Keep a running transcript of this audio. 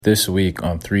This week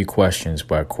on Three Questions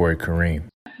by Corey Kareem.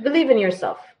 Believe in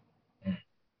yourself.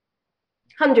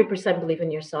 100% believe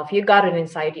in yourself. You got it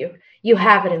inside you. You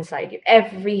have it inside you.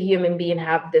 Every human being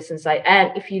have this inside.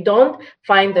 And if you don't,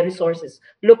 find the resources.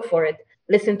 Look for it.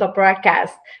 Listen to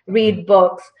podcasts. Read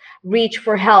books. Reach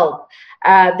for help.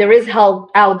 There is help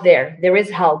out there. There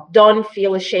is help. Don't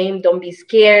feel ashamed. Don't be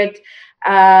scared.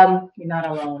 You're not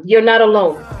alone. You're not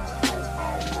alone.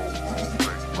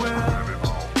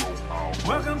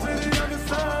 Welcome to the other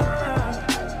side.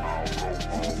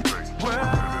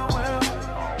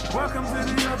 Welcome to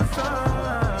the other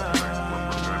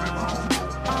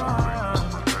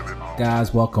side.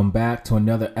 Guys, welcome back to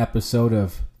another episode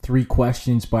of Three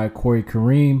Questions by Corey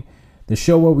Kareem, the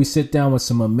show where we sit down with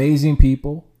some amazing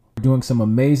people doing some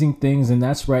amazing things. And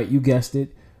that's right, you guessed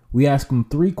it. We ask them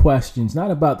three questions,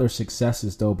 not about their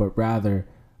successes though, but rather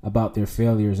about their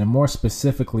failures, and more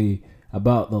specifically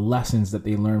about the lessons that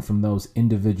they learned from those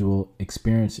individual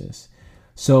experiences.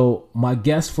 So my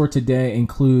guests for today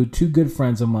include two good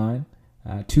friends of mine,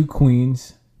 two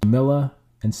queens, Jamila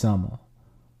and Salma.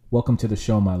 Welcome to the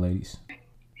show, my ladies.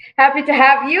 Happy to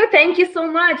have you. Thank you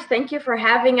so much. Thank you for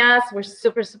having us. We're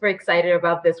super, super excited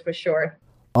about this for sure.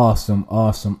 Awesome.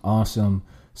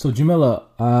 So Jamila,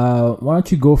 why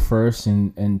don't you go first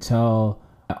and tell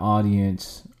the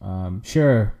audience,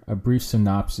 share a brief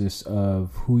synopsis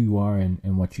of who you are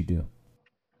and what you do.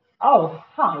 Oh,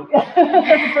 hi.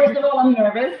 First of all, I'm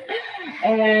nervous.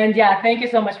 And yeah, thank you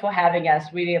so much for having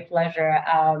us. Really a pleasure.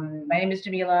 My name is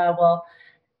Jamila. Well,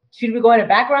 should we go into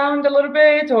background a little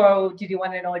bit, or did you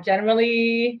want to know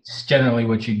generally? Just generally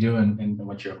what you do and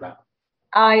what you're about.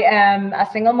 I am a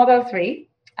single mother of three.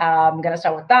 I'm going to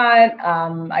start with that.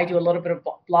 I do a little bit of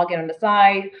blogging on the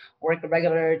side, work a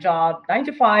regular job, 9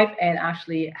 to 5, and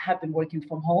actually have been working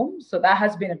from home. So that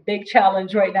has been a big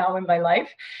challenge right now in my life.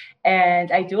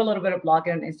 And I do a little bit of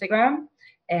blogging on Instagram.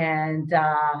 And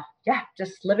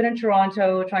just living in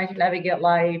Toronto, trying to navigate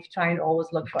life, trying to always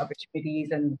look for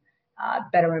opportunities and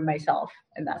bettering myself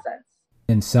in that sense.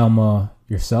 And Salma,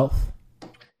 yourself?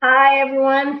 Hi,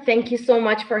 everyone. Thank you so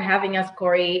much for having us,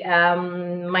 Corey.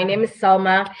 My name is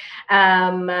Salma.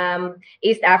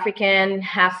 East African,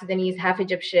 half Sudanese, half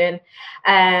Egyptian,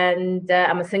 and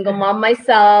I'm a single mom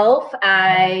myself.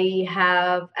 I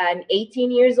have an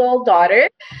 18 years old daughter,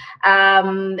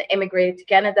 immigrated to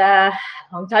Canada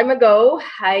a long time ago.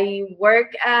 I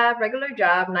work a regular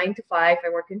job, 9 to 5. I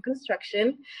work in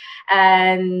construction,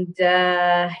 and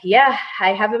I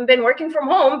haven't been working from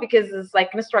home because it's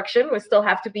like construction. We still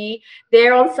have to be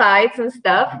there on sites and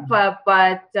stuff, but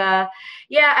I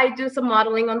do some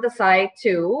modeling on the side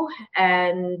too,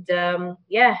 and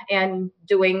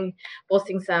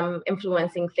posting some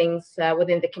influencing things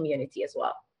within the community as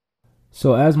well.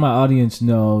 So as my audience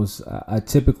knows, I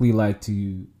typically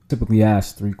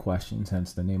ask three questions,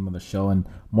 hence the name of the show, and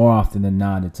more often than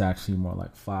not it's actually more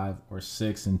like 5 or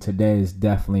 6, and today is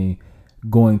definitely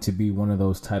going to be one of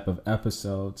those type of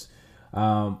episodes.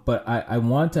 But I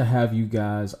want to have you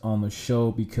guys on the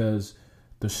show because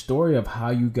the story of how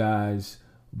you guys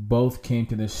both came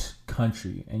to this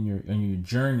country and your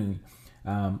journey,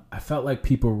 I felt like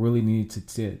people really needed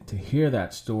to hear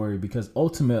that story, because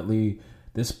ultimately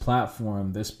this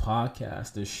platform, this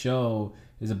podcast, this show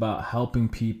is about helping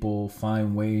people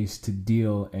find ways to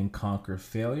deal and conquer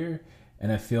failure.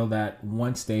 And I feel that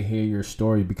once they hear your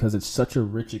story, because it's such a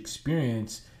rich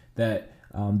experience, that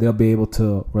they'll be able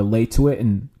to relate to it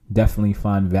and definitely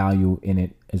find value in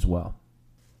it as well.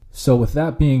 So with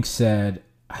that being said,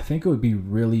 I think it would be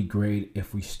really great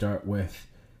if we start with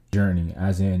journey,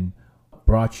 as in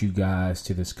brought you guys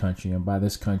to this country. And by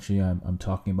this country, I'm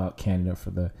talking about Canada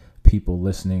for the people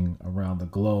listening around the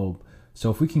globe. So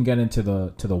if we can get into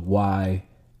the why,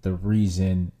 the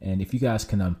reason, and if you guys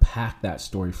can unpack that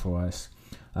story for us.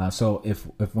 So if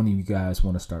one of you guys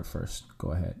want to start first,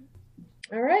 go ahead.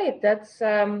 All right,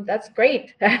 that's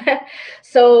great.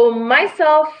 So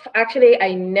myself, actually,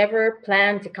 I never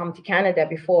planned to come to Canada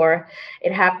before.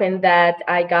 It happened that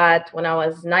when I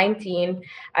was 19,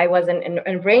 I was in an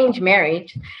arranged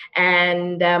marriage,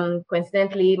 and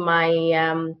coincidentally,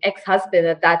 my ex-husband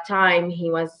at that time,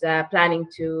 he was planning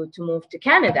to move to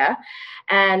Canada,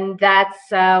 and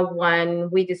that's when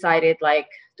we decided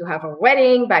to have a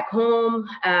wedding back home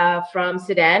from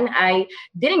Sudan. I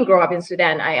didn't grow up in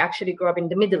Sudan. I actually grew up in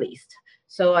the Middle East.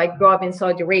 So I grew up in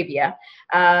Saudi Arabia.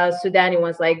 Sudan, it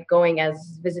was like going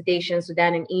as visitation,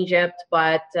 Sudan and Egypt.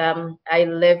 But I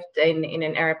lived in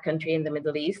an Arab country in the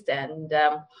Middle East, and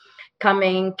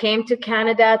came to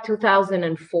Canada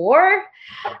 2004.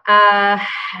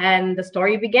 And the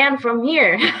story began from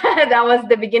here. That was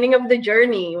the beginning of the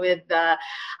journey with a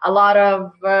lot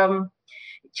of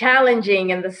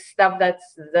challenging, and the stuff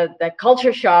that's the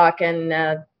culture shock, and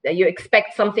you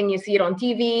expect something, you see it on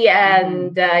TV,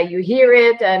 and you hear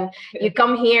it, and you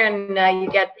come here and you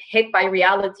get hit by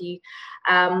reality,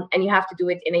 and you have to do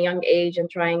it in a young age, and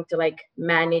trying to like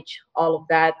manage all of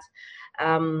that.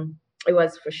 It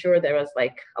was for sure, there was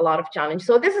like a lot of challenge.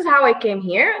 So this is how I came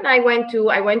here, and I went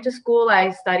to school. I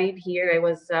studied here.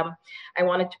 I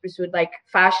wanted to pursue like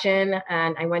fashion,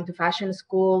 and I went to fashion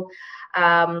school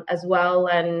as well,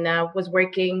 and was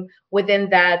working within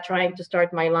that, trying to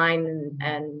start my line,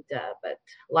 but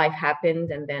life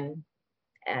happened, and then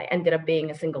I ended up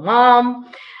being a single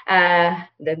mom.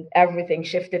 Then everything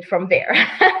shifted from there.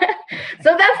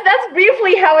 So that's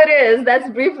briefly how it is.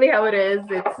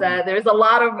 It's there's a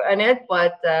lot of in it,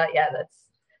 but yeah,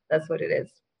 that's what it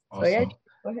is. Awesome. So yeah,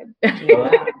 go ahead.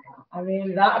 Wow. I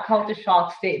mean, that culture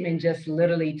shock statement just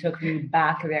literally took me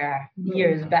back there,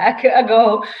 years back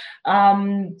ago.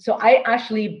 So I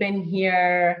actually been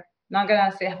here, not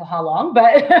gonna say for how long,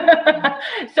 but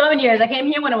so many years. I came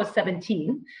here when I was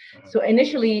 17. So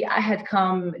initially I had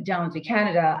come down to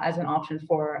Canada as an option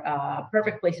for a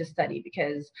perfect place to study,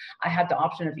 because I had the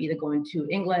option of either going to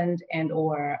England and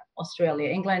or Australia.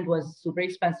 England was super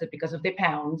expensive because of the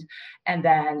pound. And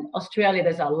then Australia,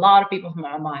 there's a lot of people from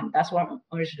Oman. That's where I'm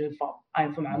originally from.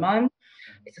 I'm from Oman.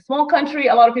 It's a small country.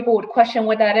 A lot of people would question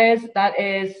what that is. That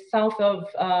is south of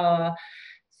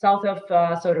Saudi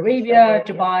Arabia,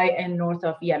 Dubai, and north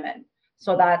of Yemen.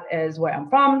 So that is where I'm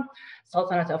from,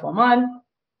 Sultanate of Oman.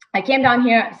 I came down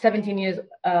here 17 years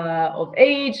of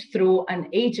age through an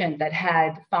agent that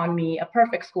had found me a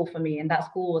perfect school for me. And that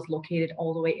school was located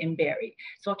all the way in Barrie.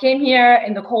 So I came here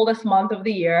in the coldest month of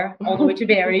the year, all the way to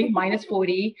Barrie, minus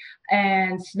 40,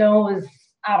 and snow was,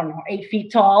 I don't know, 8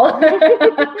 feet tall.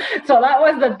 So that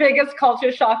was the biggest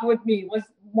culture shock with me, was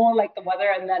more like the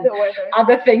weather, and then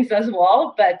other things as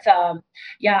well. But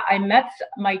yeah, I met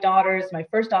my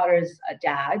first daughter's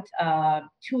dad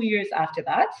 2 years after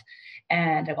that.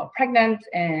 And I got pregnant,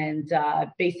 and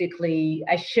basically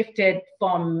I shifted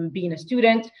from being a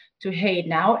student to, hey,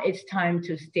 now it's time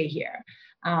to stay here.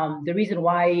 The reason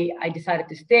why I decided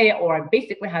to stay, or I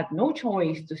basically had no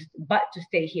choice but to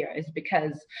stay here, is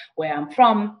because where I'm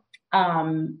from,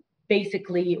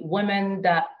 basically women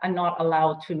that are not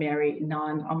allowed to marry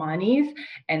non-Omanis.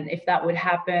 And if that would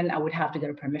happen, I would have to get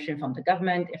a permission from the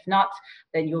government. If not,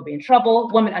 then you'll be in trouble.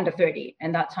 Women under 30.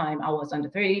 And that time I was under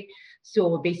 30.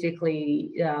 So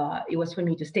basically it was for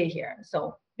me to stay here.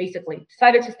 So basically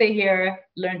decided to stay here,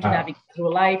 learn to navigate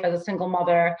through life as a single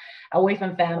mother, away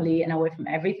from family and away from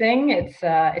everything.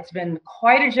 It's been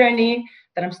quite a journey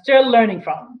that I'm still learning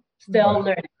from.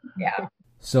 Learning. Yeah.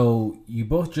 So you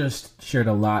both just shared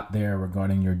a lot there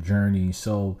regarding your journey.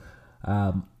 So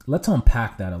let's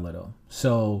unpack that a little.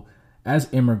 So as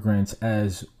immigrants,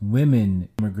 as women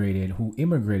who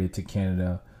immigrated to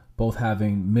Canada, both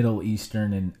having Middle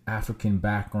Eastern and African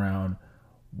background,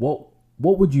 what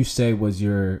would you say was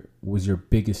your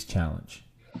biggest challenge?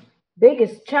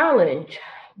 Biggest challenge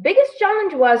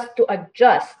was to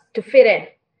adjust, to fit in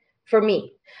for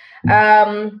me.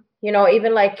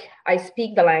 Even like I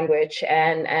speak the language,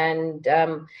 and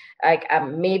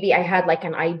maybe I had like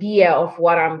an idea of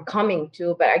what I'm coming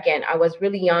to, but again, I was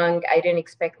really young. I didn't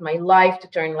expect my life to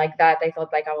turn like that. I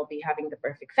thought like I will be having the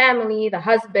perfect family, the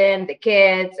husband, the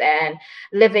kids, and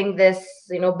living this,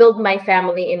 build my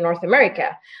family in North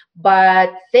America.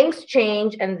 But things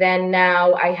change, and then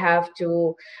now I have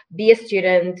to be a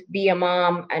student, be a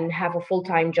mom, and have a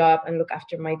full-time job and look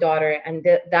after my daughter. And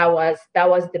that was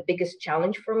the biggest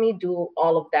challenge for me, do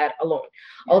all of that alone.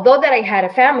 Although that I had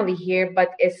a family here,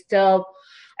 but it's still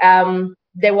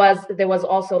there was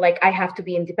also like, I have to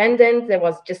be independent. There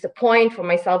was just a point for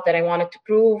myself that I wanted to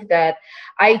prove that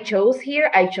I chose here.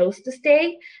 I chose to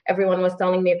stay. Everyone was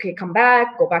telling me, okay, come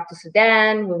back, go back to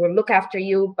Sudan. We will look after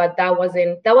you. But that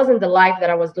wasn't the life that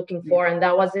I was looking for. And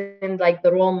that wasn't like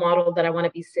the role model that I want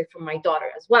to be set for my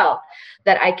daughter as well,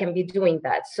 that I can be doing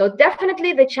that. So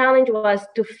definitely the challenge was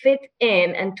to fit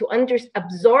in and to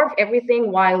absorb everything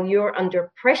while you're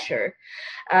under pressure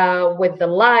with the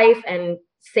life, and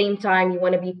same time you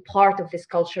want to be part of this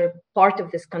culture, part of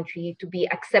this country, to be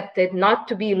accepted, not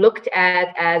to be looked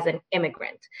at as an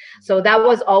immigrant. So that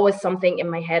was always something in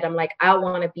my head. I'm like, I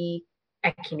want to be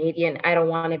a Canadian. I don't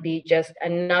want to be just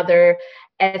another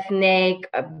ethnic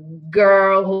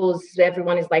girl who's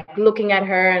everyone is like looking at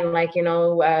her and like, in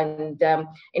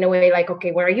a way like,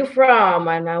 okay, where are you from?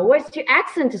 And where's your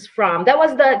accent is from? That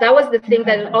was the thing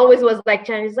that always was like,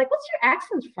 Chinese, like, what's your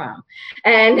accent from?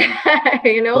 And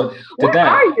where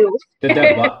are you?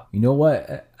 You know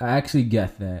what? I actually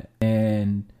get that.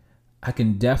 And I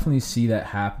can definitely see that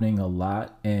happening a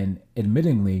lot. And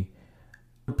admittingly,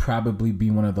 I'd probably be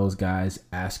one of those guys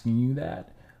asking you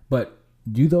that. But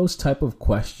do those type of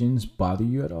questions bother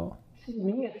you at all? To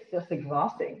me, it's just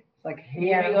exhausting. It's like,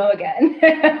 here Yeah. we go again.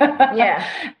 Yeah.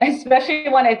 Especially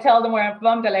when I tell them where I'm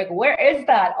from, they're like, where is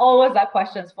that? Always that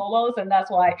question follows. And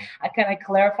that's why I kind of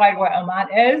clarified where Oman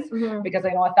is, because I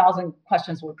know 1,000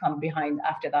 questions will come behind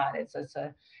after that. It's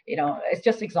it's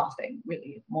just exhausting,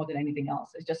 really, more than anything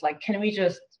else. It's just like, can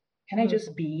I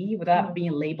just be without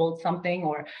being labeled something,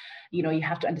 or, you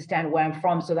have to understand where I'm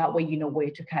from, so that way you know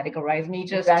where to categorize me.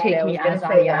 Just Exactly. take me as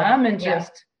I am, and Yeah.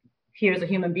 just here's a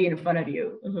human being in front of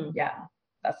you. Yeah,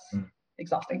 that's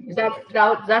exhausting.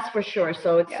 That's for sure.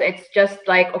 So it's just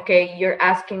like, okay, you're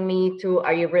asking me to,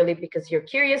 are you really, because you're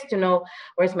curious to know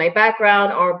where's my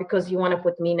background, or because you want to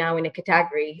put me now in a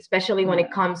category, especially when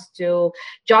it comes to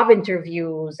job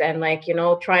interviews and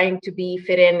trying to be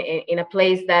fit in a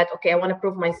place that, okay, I want to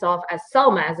prove myself as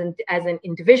Selma, as an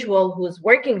individual who's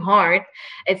working hard.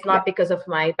 It's not because of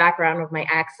my background or my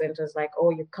accent. It's like, oh,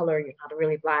 your color, you're not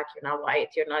really black, you're not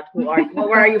white, you're not, who are you?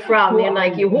 Where are you from?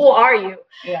 Who are you?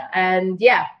 Yeah. And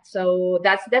so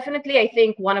that's definitely, I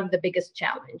think, one of the biggest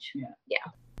challenge. Yeah.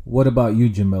 What about you,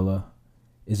 Jamila?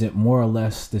 Is it more or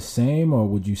less the same, or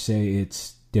would you say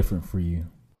it's different for you?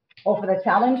 Oh, for the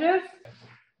challenges?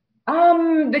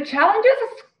 The challenges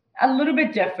is a little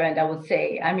bit different, I would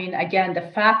say. I mean, again,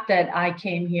 the fact that I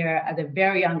came here at a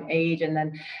very young age, and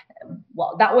then,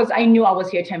 I knew I was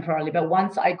here temporarily, but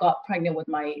once I got pregnant with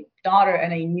my daughter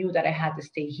and I knew that I had to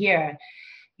stay here,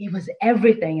 it was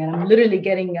everything. And I'm literally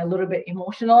getting a little bit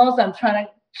emotional. So I'm trying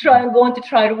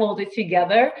to hold it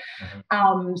together.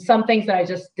 Some things that I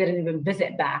just didn't even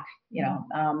visit back,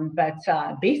 but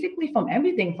basically from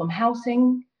everything, from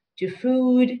housing to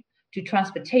food to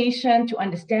transportation to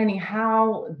understanding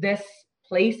how this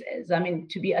place is. I mean,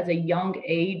 to be at a young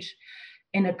age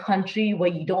in a country where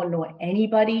you don't know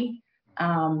anybody,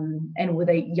 and with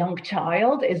a young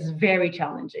child is very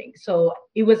challenging. So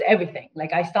it was everything.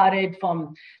 Like, I started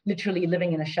from literally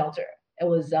living in a shelter. It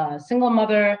was a single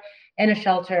mother in a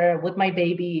shelter with my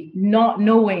baby, not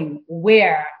knowing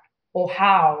where or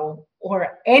how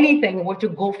or anything where to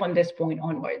go from this point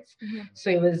onwards. So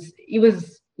it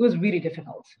was really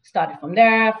difficult. Started from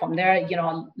there, a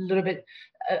little bit.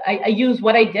 I used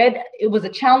what I did. It was a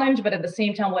challenge, but at the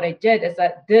same time, what I did is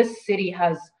that this city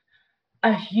has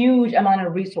a huge amount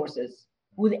of resources.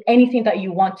 With anything that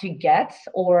you want to get,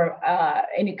 or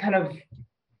any kind of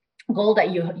goal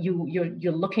that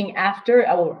you're looking after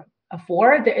or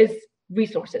for, there is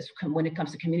resources when it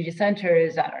comes to community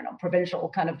centers, I don't know, provincial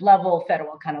kind of level,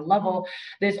 federal kind of level.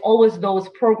 There's always those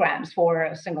programs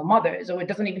for single mothers, or it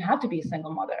doesn't even have to be a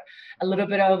single mother. A little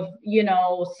bit of,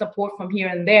 support from here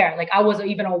and there. Like, I was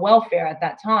even on welfare at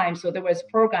that time. So there was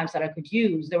programs that I could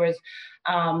use. There was,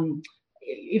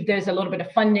 if there's a little bit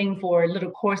of funding for little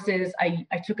courses, I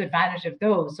took advantage of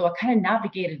those. So I kind of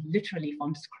navigated literally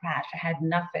from scratch. I had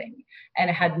nothing and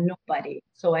I had nobody.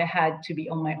 So I had to be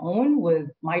on my own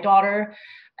with my daughter.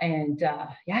 And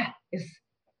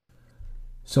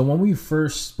So when we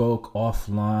first spoke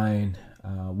offline,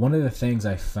 one of the things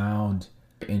I found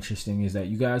interesting is that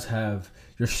you guys have,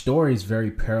 your story is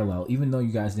very parallel, even though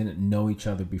you guys didn't know each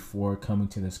other before coming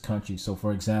to this country. So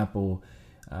for example,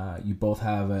 you both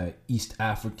have a East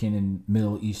African and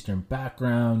Middle Eastern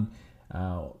background.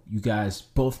 You guys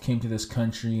both came to this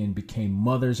country and became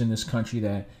mothers in this country,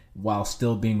 that while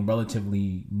still being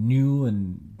relatively new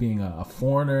and being a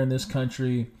foreigner in this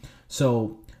country.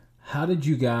 So how did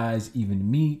you guys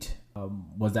even meet?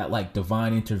 Was that like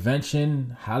divine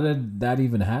intervention? How did that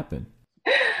even happen?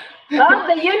 Well,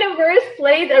 the universe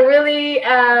played a really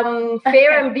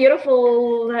fair and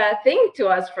beautiful thing to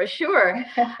us, for sure.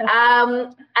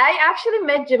 I actually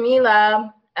met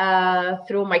Jamila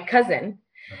through my cousin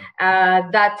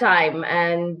that time.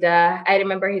 And I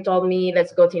remember he told me,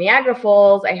 let's go to Niagara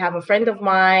Falls. I have a friend of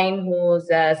mine who's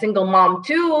a single mom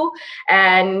too.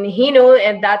 And he knew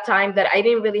at that time that I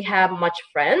didn't really have much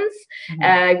friends.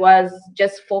 I was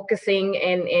just focusing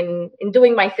in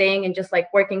doing my thing and just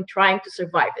like working, trying to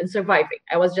survive and surviving.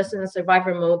 I was just in a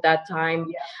survivor mode that time.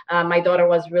 My daughter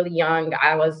was really young.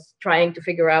 I was trying to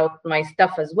figure out my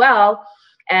stuff as well.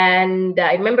 And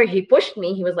I remember he pushed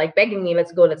me. He was like begging me,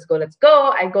 let's go, let's go, let's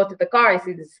go. I go to the car. I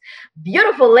see this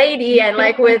beautiful lady and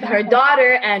like with her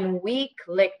daughter, and we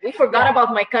forgot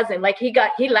about my cousin. Like he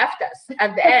left us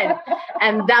at the end.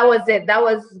 And that was it. That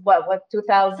was what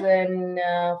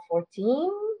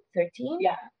 2014? 13.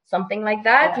 Yeah. Something like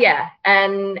that. Yeah.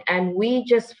 And we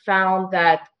just found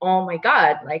that, oh my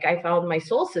God, like I found my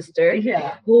soul sister,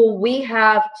 who we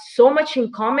have so much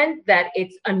in common that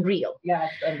it's unreal. Yeah,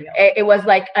 it's unreal. It was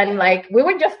like, and like we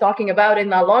were just talking about it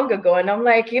not long ago, and I'm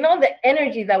like, the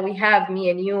energy that we have, me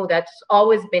and you, that's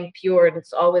always been pure, and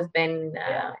it's always been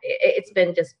it's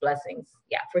been just blessings.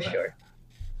 Yeah, for sure.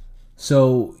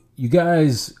 So you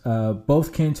guys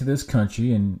both came to this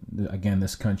country, and again,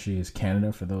 this country is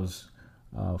Canada for those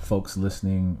folks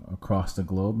listening across the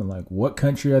globe. And like, what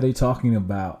country are they talking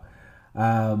about?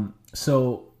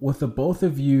 So with the both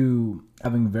of you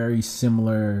having very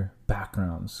similar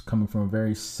backgrounds, coming from a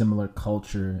very similar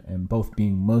culture, and both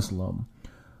being Muslim,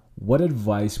 what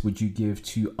advice would you give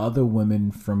to other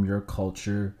women from your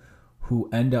culture who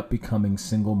end up becoming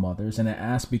single mothers? And I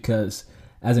ask because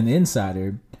as an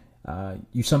insider,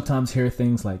 you sometimes hear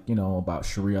things like, about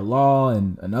Sharia law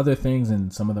and other things,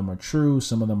 and some of them are true,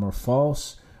 some of them are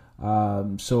false.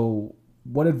 So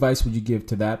what advice would you give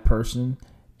to that person,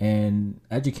 and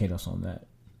educate us on that?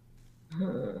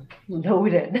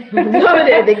 Loaded.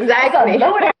 Exactly.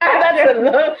 Loaded. That's a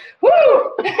load.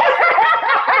 Woo!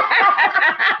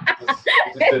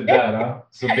 Just did that, huh?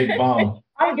 It's a big bomb.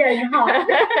 I'm getting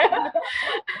hot.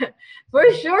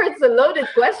 For sure, it's a loaded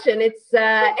question. I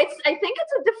think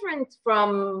it's a different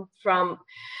from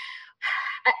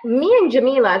me and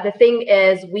Jamila. The thing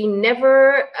is, we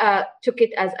never took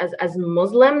it as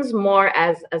Muslims, more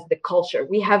as the culture.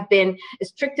 We have been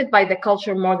restricted by the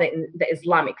culture more than the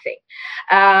Islamic thing.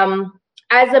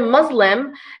 As a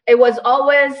Muslim, it was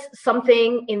always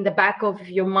something in the back of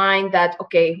your mind that,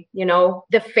 okay,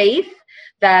 the faith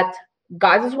that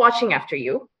God is watching after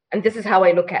you. And this is how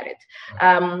I look at it,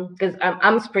 because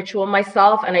I'm spiritual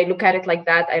myself, and I look at it like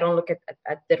that. I don't look at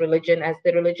the religion as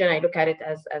the religion. I look at it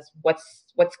as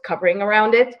what's covering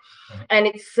around it, and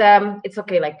it's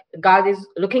okay. Like, God is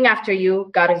looking after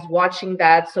you. God is watching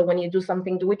that. So when you do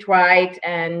something, do it right,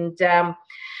 and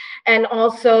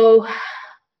also,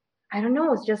 I don't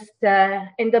know. It's just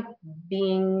end up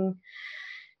being.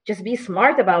 Just be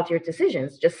smart about your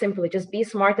decisions. Just be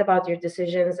smart about your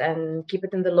decisions, and keep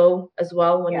it in the low as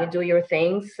well when you do your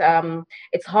things.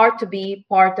 It's hard to be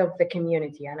part of the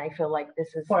community, and I feel like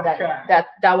this is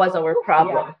that was our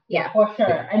problem. Yeah, for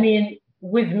sure. I mean,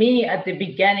 with me at the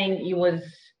beginning, it was,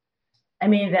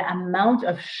 the amount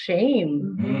of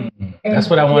shame. Mm-hmm. That's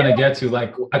what I want to get to,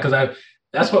 like, because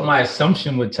that's what my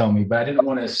assumption would tell me, but I didn't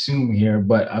want to assume here.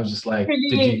 But I was just like,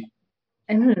 did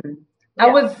you? I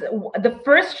was the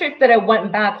first trip that I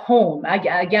went back home. I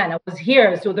was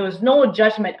here, so there was no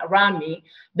judgment around me.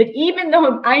 But even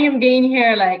though I am being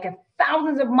here like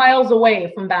thousands of miles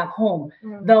away from back home,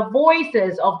 the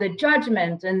voices of the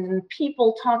judgment and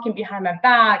people talking behind my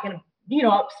back, and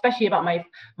especially about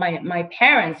my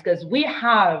parents, because we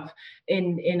have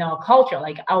in our culture,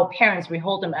 like our parents, we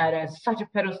hold them as such a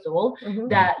pedestal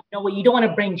that you don't want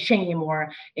to bring shame or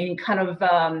any kind of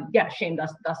shame.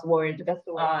 That's the word. That's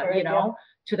the word.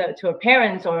 To our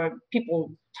parents, or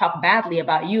people talk badly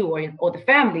about you or the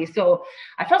family. So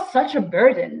I felt such a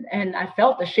burden, and I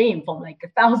felt the shame from like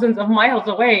thousands of miles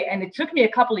away. And it took me a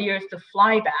couple of years to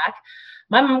fly back.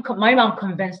 My mom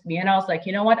convinced me, and I was like,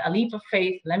 you know what? A leap of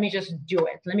faith. Let me just do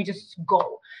it. Let me just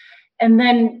go. And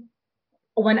then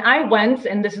when I went,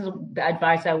 and this is the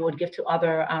advice I would give to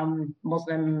other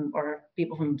Muslim or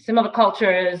people from similar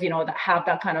cultures, that have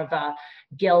that kind of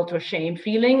guilt or shame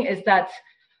feeling, is that,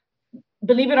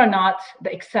 believe it or not,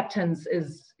 the acceptance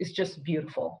is just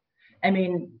beautiful.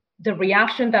 The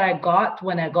reaction that I got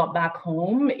when I got back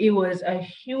home, it was a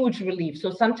huge relief. So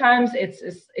sometimes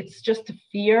it's just a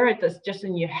fear, it's just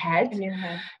in your head.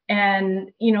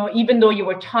 And, even though you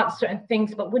were taught certain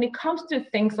things, but when it comes to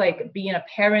things like being a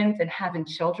parent and having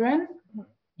children,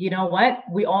 you know what?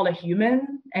 We all are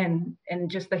human, and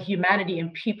just the humanity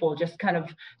in people just kind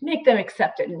of make them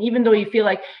accept it. And even though you feel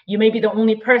like you may be the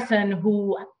only person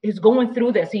who is going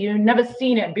through this, you've never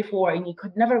seen it before, and you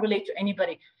could never relate to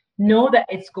anybody, know that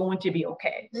it's going to be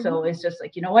okay. So it's just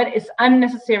like, you know what? It's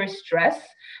unnecessary stress.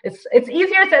 It's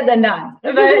easier said than done,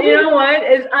 but you know what?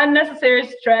 It's unnecessary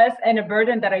stress and a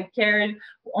burden that I carried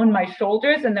on my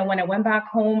shoulders. And then when I went back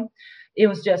home, it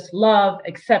was just love,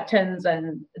 acceptance,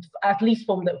 and at least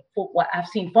from what I've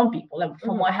seen from people, like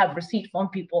from what I have received from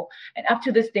people. And up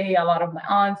to this day, a lot of my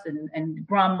aunts and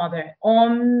grandmother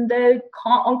on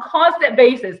constant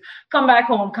basis, come back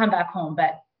home.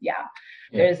 But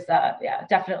there's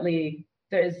definitely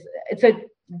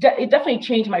it definitely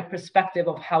changed my perspective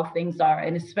of how things are,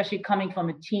 and especially coming from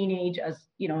a teenage as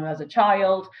a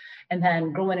child, and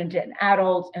then growing into an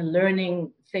adult and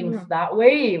learning things that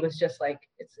way. It was just like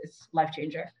it's life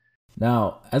changer.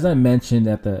 Now, as I mentioned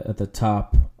at the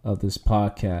top of this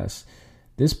podcast,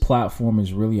 this platform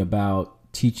is really about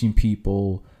teaching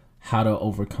people how to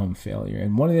overcome failure.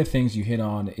 And one of the things you hit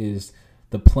on is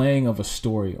the playing of a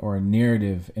story or a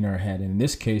narrative in our head. And in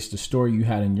this case, the story you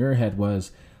had in your head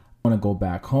was, I want to go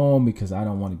back home because I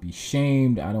don't want to be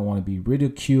shamed. I don't want to be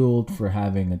ridiculed for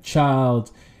having a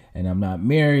child, and I'm not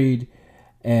married,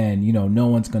 and, you know, no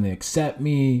one's going to accept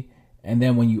me. And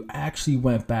then when you actually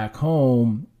went back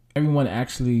home, everyone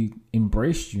actually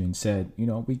embraced you and said, you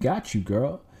know, we got you,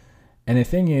 girl. And the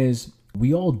thing is,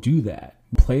 we all do that,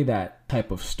 play that type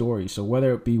of story. So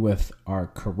whether it be with our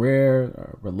career,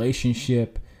 our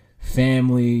relationship,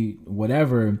 family,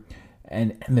 whatever.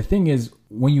 And the thing is,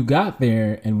 when you got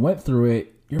there and went through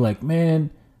it, you're like,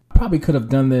 man, I probably could have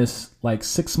done this like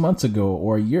 6 months ago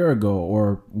or a year ago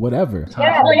or whatever.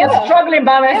 Yeah, I'm just struggling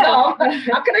by myself.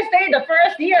 How can I stay the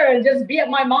first year and just be at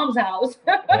my mom's house?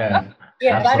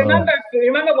 Yeah, but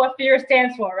remember what fear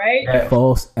stands for, right? Yeah.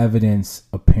 False evidence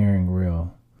appearing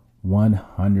real.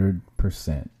 100%.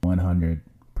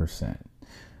 100%.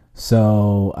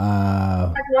 So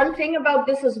one thing about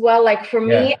this as well, like for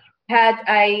me,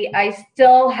 I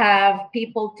still have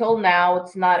people till now,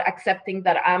 it's not accepting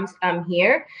that I'm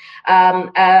here.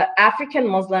 African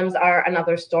Muslims are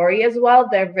another story as well.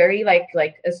 They're very like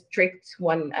a strict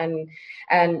one,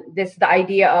 and this the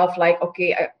idea of like,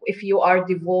 okay, if you are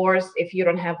divorced, if you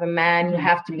don't have a man, you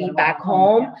have to be back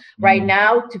home right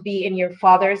now to be in your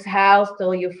father's house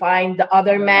till you find the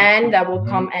other man that will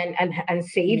come and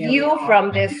save you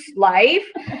from this life,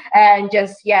 and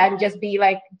just be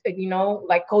like, you know,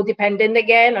 like codependent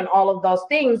again and all of those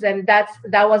things. And that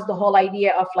was the whole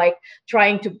idea of like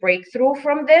trying to break through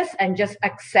from this and just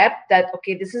accept that,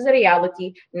 okay, this is a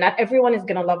reality. Not everyone is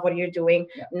going to love what you're doing.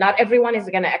 Not everyone is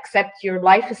going to accept your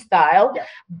lifestyle,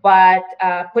 but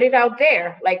put it out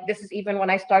there. Like, this is even when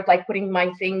I start like putting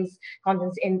my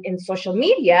contents in social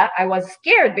media, I was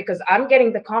scared because I'm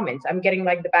getting the comments. I'm getting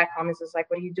like the back comments. It's like,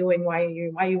 what are you doing? Why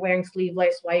are you wearing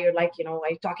sleeveless? Why you're like, you know, why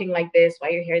are you talking like this? Why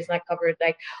your hair is not covered?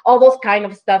 Like all those kind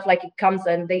of stuff. Like it comes,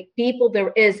 and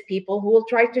there is people who will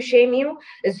try to shame you.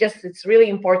 It's really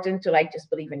important to like just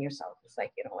believe in yourself. It's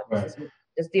like, you know what,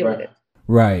 just deal with it.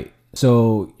 Right.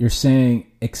 So you're saying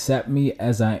accept me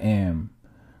as I am.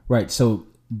 Right. So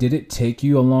did it take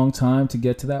you a long time to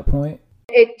get to that point?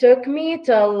 It took me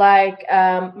to like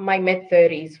my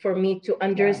mid-30s for me to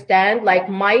understand. Like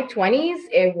my 20s,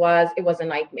 it was a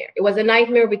nightmare. It was a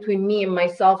nightmare between me and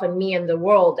myself and me and the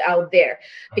world out there.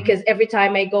 Because every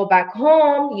time I go back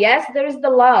home, yes, there is the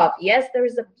love. Yes, there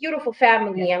is a beautiful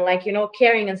family and like, you know,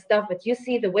 caring and stuff. But you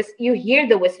see you hear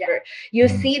the whisper, you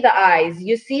see the eyes,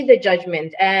 you see the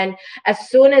judgment. And as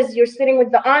soon as you're sitting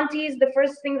with the aunties, the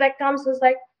first thing that comes was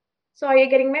like, so are you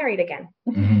getting married again?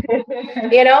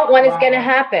 You know, when it's going to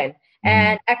happen?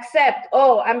 And accept,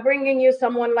 oh, I'm bringing you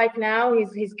someone like now,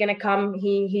 he's going to come,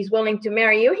 he's willing to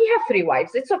marry you. He has 3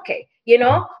 wives. It's okay. You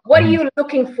know, what are you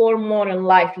looking for more in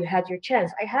life? You had your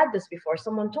chance. I had this before.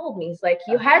 Someone told me, it's like,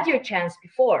 you had your chance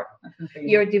before.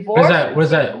 You're divorced. What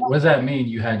does that mean?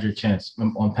 You had your chance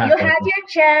on path. You had your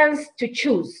chance to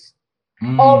choose.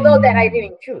 Although that I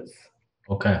didn't choose.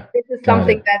 Okay. This is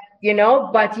something that, you know,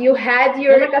 but you had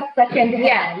your like a second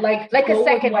hand, like a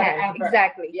second hand,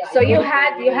 exactly. Yeah, so you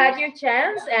had your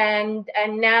chance, and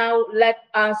now let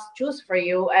us choose for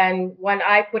you. And when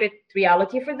I put it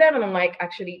reality for them, and I'm like,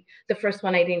 actually, the first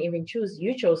one I didn't even choose,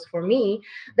 you chose for me.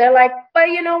 They're like, but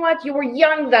you know what? You were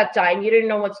young that time. You didn't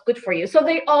know what's good for you. So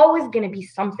they always gonna be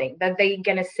something that they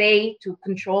gonna say to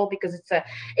control, because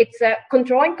it's a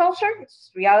controlling culture.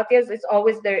 It's reality is it's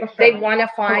always there. Sure. They want to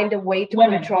find a way to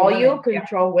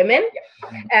control women,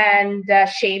 and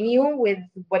shame you with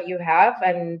what you have.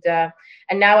 And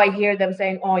now I hear them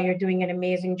saying, oh, you're doing an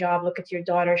amazing job. Look at your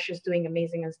daughter. She's doing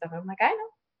amazing and stuff. I'm like, I know.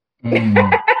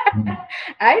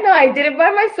 I know, I did it by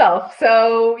myself.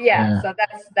 So so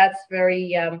that's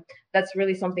very that's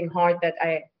really something hard that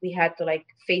we had to like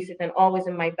face it, and always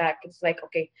in my back. It's like,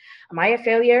 okay, am I a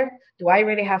failure? Do I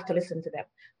really have to listen to them?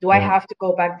 Do I have to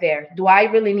go back there? Do I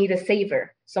really need a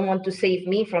savior, someone to save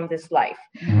me from this life,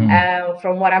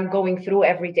 from what I'm going through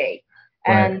every day?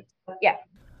 And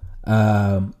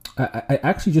I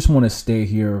actually just want to stay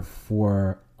here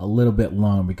for a little bit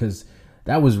long, because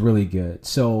that was really good.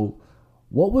 So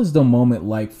what was the moment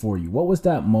like for you? What was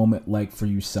that moment like for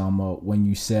you, Salma, when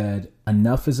you said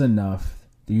enough is enough?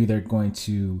 They're either going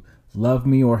to love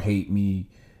me or hate me.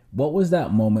 What was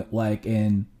that moment like,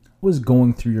 and what was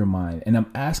going through your mind? And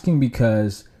I'm asking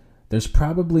because there's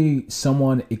probably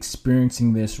someone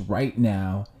experiencing this right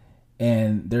now,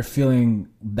 and they're feeling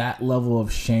that level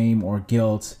of shame or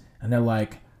guilt, and they're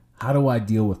like, how do I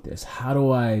deal with this? How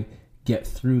do I get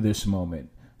through this moment.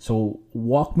 So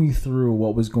walk me through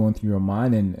what was going through your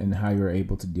mind and how you were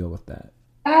able to deal with that.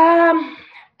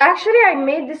 Actually, I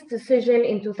made this decision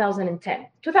in 2010,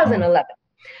 2011.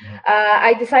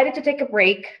 I decided to take a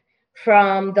break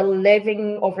from the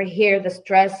living over here, the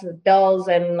stress, the bills,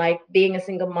 and like being a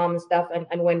single mom and stuff,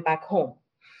 and went back home.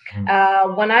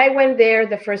 When I went there,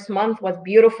 the first month was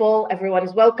beautiful. Everyone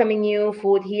is welcoming you,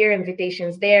 food here,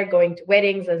 invitations there, going to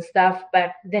weddings and stuff.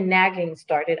 But the nagging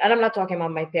started. And I'm not talking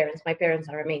about my parents. My parents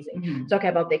are amazing. I'm talking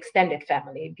about the extended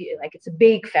family. Like it's a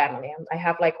big family. I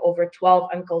have like over 12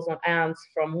 uncles and aunts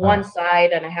from one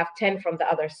side, and I have 10 from the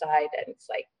other side. And it's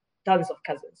like tons of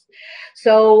cousins.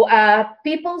 So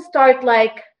people start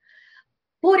like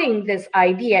putting this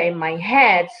idea in my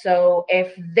head. So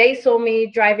if they saw me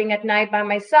driving at night by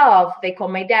myself, they call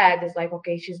my dad. It's like,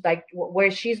 okay, she's like,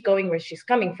 where she's going, where she's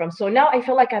coming from. So now I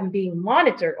feel like I'm being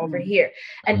monitored over here.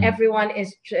 And everyone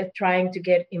is trying to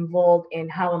get involved in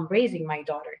how I'm raising my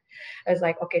daughter. It's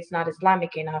like, okay, it's not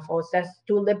Islamic enough. Oh, that's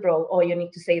too liberal. Oh, you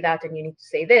need to say that and you need to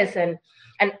say this. And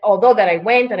although that I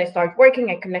went and I started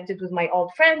working, I connected with my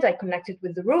old friends. I connected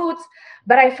with the roots.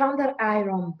 But I found that I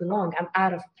don't belong. I'm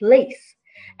out of place.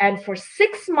 And for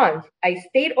 6 months, I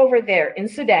stayed over there in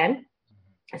Sudan.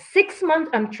 6 months,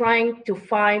 I'm trying to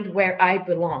find where I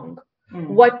belong,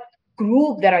 what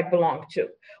group that I belong to,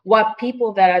 what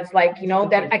people that is like,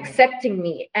 that accepting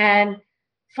me. And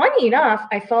funny enough,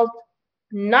 I felt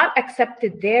not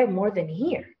accepted there more than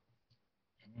here.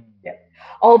 Yeah.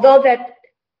 Although that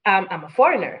I'm a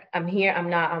foreigner. I'm here.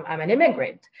 I'm an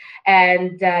immigrant.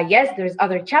 And yes, there's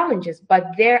other challenges, but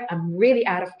there I'm really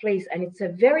out of place. And it's a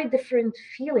very different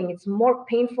feeling. It's more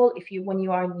painful when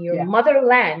you are in your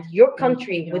motherland, your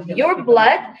country, with your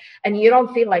blood, and you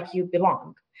don't feel like you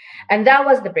belong. And that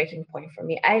was the breaking point for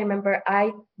me. I remember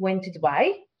I went to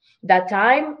Dubai that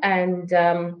time and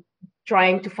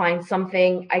trying to find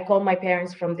something. I called my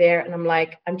parents from there and I'm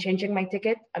like, I'm changing my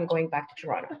ticket. I'm going back to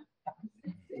Toronto.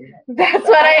 That's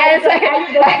what I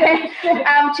answered.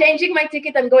 I'm changing my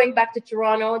ticket. I'm going back to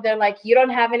Toronto. They're like, you don't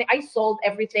have any. I sold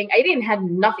everything. I didn't have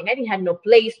nothing. I didn't have no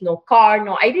place, no car,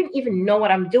 no. I didn't even know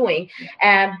what I'm doing.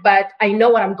 But I know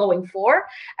what I'm going for.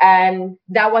 And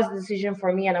that was the decision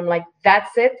for me. And I'm like,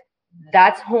 that's it.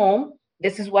 That's home.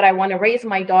 This is what I want to raise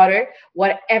my daughter.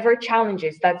 Whatever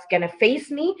challenges that's going to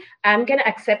face me, I'm going to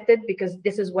accept it because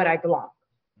this is where I belong.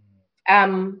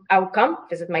 I'll come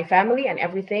visit my family and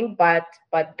everything, but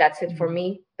that's it for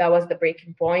me. That was the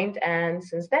breaking point, and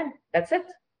since then, that's it.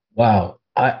 Wow,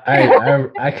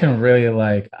 I can really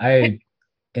I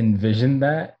envision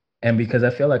that, and because I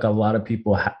feel like a lot of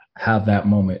people have that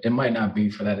moment. It might not be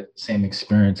for that same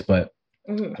experience, but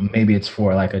maybe it's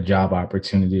for like a job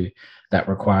opportunity that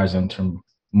requires them to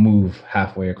move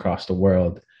halfway across the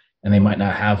world, and they might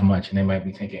not have much, and they might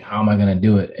be thinking, "How am I going to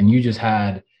do it?" And you just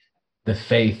had the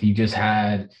faith, you just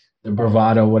had the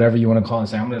bravado, whatever you want to call it, and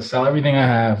say, I'm going to sell everything I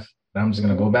have, and I'm just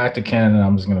going to go back to Canada, and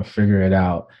I'm just going to figure it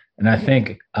out. And I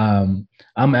think I'm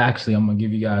going to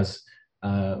give you guys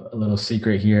a little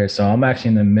secret here. So I'm actually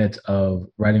in the midst of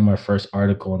writing my first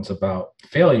article, and it's about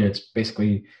failure. It's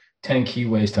basically 10 key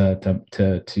ways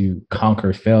to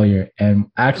conquer failure. And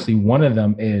actually one of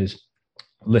them is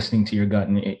listening to your gut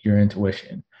and your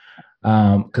intuition.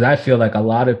 Because I feel like a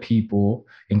lot of people,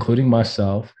 including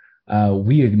myself,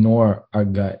 we ignore our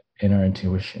gut and our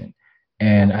intuition.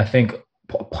 And I think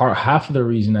half of the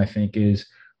reason I think is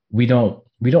we don't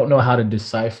know how to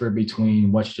decipher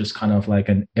between what's just kind of like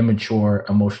an immature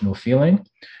emotional feeling,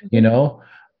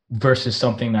 versus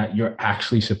something that you're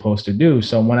actually supposed to do.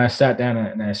 So when I sat down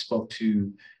and I spoke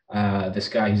to this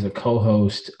guy, he's a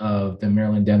co-host of the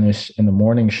Marilyn Dennis in the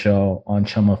Morning Show on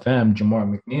Chum FM,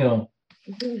 Jamar McNeil,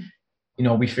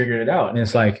 we figured it out. And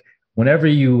it's like, whenever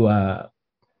you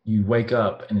wake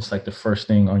up and it's like the first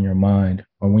thing on your mind,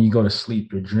 or when you go to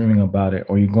sleep, you're dreaming about it,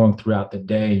 or you're going throughout the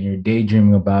day and you're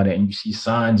daydreaming about it and you see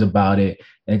signs about it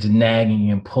and it's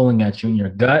nagging and pulling at you in your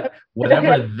gut,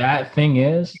 whatever that thing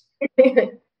is,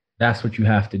 that's what you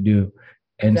have to do.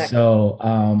 And so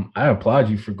I applaud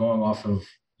you for going off of,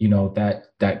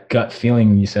 that gut feeling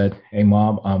when you said, hey,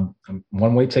 Mom, I'm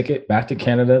one-way ticket back to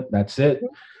Canada. That's it.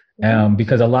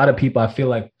 Because a lot of people, I feel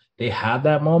like they have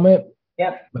that moment,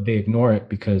 but they ignore it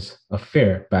because of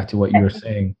fear. Back to what you were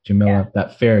saying, Jamila,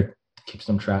 that fear keeps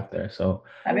them trapped there. So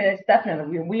I mean, it's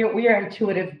definitely we are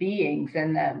intuitive beings,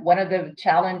 and one of the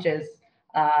challenges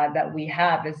that we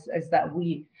have is that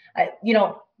we,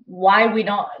 why we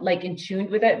don't like in tune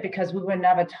with it, because we were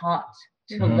never taught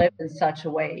to live in such a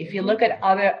way. If you look at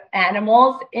other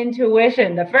animals,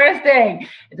 intuition, the first thing,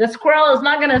 the squirrel is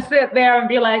not going to sit there and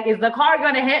be like, is the car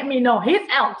going to hit me? No, he's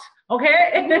out. Okay.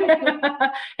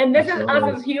 And this is us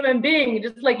Absolutely. as human beings.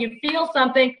 Just like you feel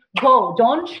something, go.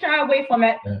 Don't shy away from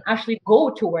it. Yeah. Actually go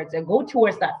towards it. Go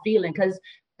towards that feeling, because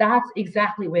that's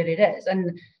exactly what it is.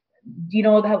 And you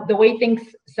know, the way things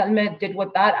Salma did with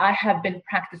that, I have been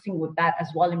practicing with that as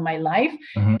well in my life.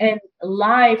 Mhm. And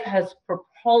life has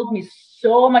propelled me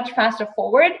so much faster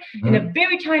forward in a Mhm.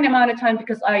 very tiny amount of time,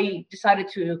 because I decided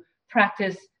to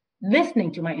practice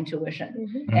listening to my intuition.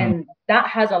 Mhm. Mhm. And that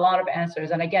has a lot of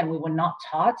answers. And again, we were not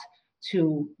taught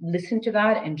to listen to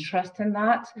that and trust in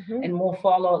that, Mhm. and more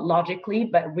follow logically.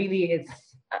 But really,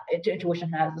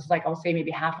 intuition has, it's like, I'll say maybe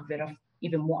half of it, or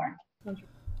even more.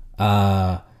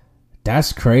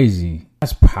 That's crazy.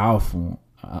 That's powerful.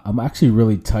 I'm actually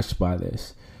really touched by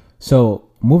this. So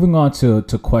moving on to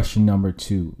question number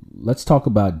 2, let's talk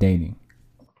about dating.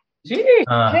 Gee,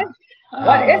 Uh,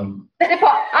 what is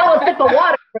I will sip of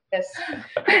water for this.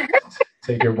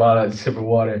 take your water, sip of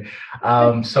water.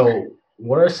 So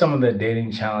what are some of the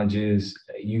dating challenges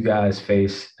you guys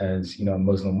face as,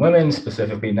 Muslim women,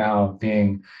 specifically now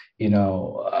being,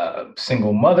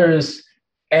 single mothers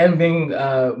and being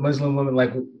Muslim women?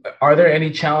 Like, are there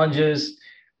any challenges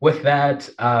with that?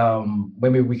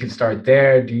 Maybe we could start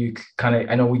there. Do you kind of,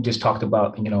 I know we just talked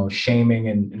about, shaming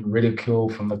and ridicule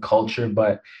from the culture,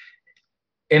 but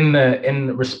in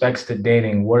respects to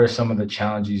dating, what are some of the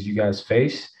challenges you guys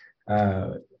face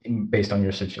based on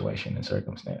your situation and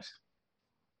circumstance?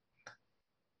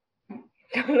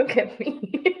 Don't look at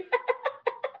me.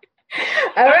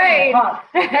 All right.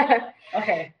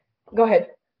 okay. Go ahead.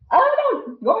 Oh no,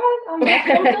 go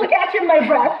ahead. I'm still catching my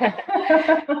breath.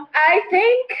 I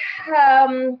think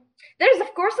there's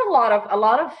of course a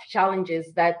lot of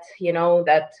challenges that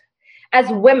that as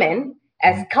women,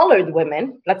 as colored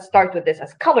women, let's start with this,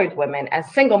 as colored women, as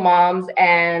single moms,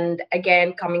 and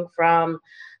again coming from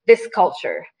this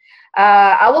culture.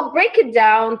 I will break it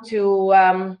down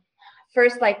to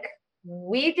first, like,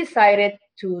 we decided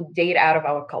to date out of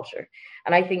our culture,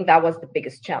 and I think that was the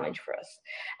biggest challenge for us.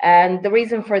 And the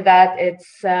reason for that,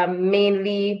 it's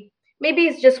mainly, maybe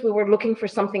it's just we were looking for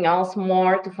something else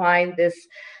more to find this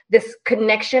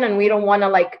connection, and we don't want to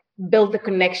like build the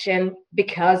connection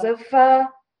because of a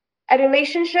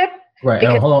relationship. Right.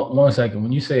 And Because hold on one second.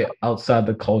 When you say outside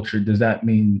the culture, does that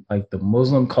mean like the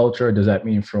Muslim culture? Or does that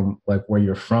mean from like where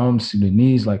you're from,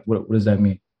 Sudanese? Like what does that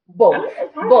mean? both,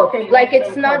 both. Like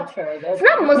it's not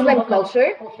Muslim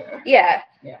culture. Yeah,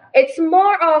 Yeah. it's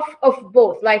more of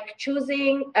both. Like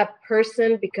choosing a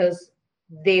person because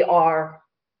they are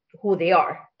who they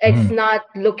are. It's Mhm. not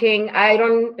looking. I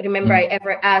don't remember I Mhm.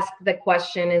 ever asked the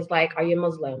question is like, are you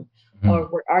Muslim Mhm. or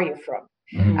where are you from?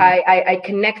 Mhm. I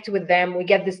connect with them. We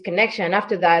get this connection.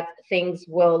 After that, things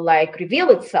will like reveal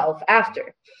itself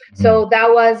after. So that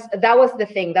was the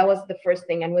thing. That was the first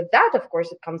thing. And with that, of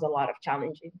course, it comes a lot of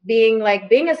challenges. Being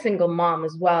a single mom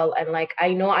as well. And like I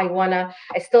know I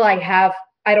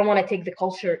don't want to take the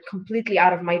culture completely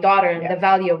out of my daughter and the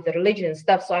value of the religion and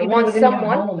stuff. So I Even want within your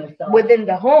someone home itself. within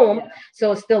the home. Yeah.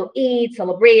 So still eat,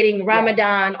 celebrating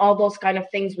Ramadan, all those kind of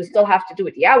things. We still have to do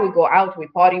it. Yeah, we go out, we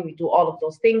party, we do all of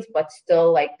those things, but still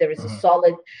like there is a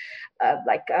solid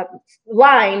like a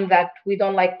line that we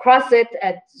don't like cross it.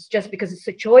 It's just because it's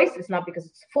a choice. It's not because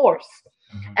it's force.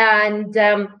 And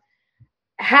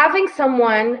having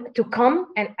someone to come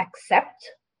and accept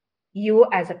you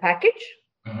as a package,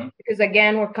 because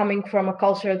again, we're coming from a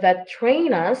culture that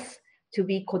train us to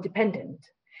be codependent,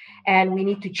 and we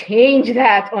need to change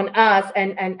that on us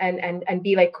and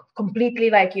be like completely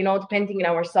like depending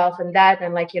on ourselves and that,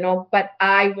 and like but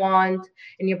I want,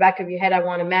 in your back of your head, I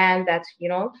want a man that's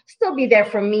still be there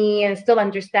for me and still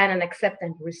understand and accept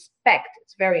and respect.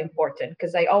 It's very important,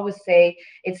 because I always say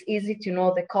it's easy to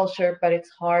know the culture, but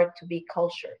it's hard to be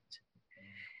cultured,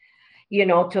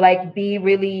 to like be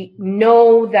really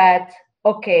know that,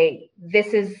 okay,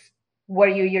 this is where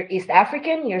you're East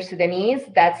African, you're Sudanese.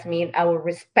 That's mean I will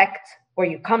respect where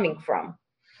you're coming from,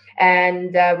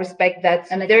 and respect that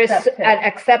And there is accept it. and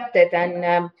accept it.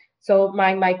 And so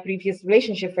my previous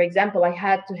relationship, for example, I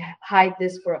had to hide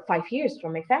this for 5 years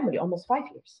from my family, almost 5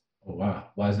 years. Oh, wow.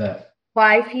 Why is that?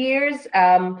 5 years,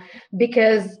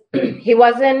 because he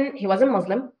wasn't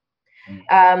Muslim.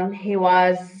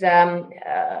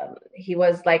 He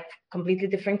was like completely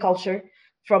different culture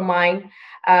from mine.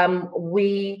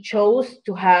 We chose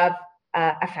to have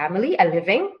a family, a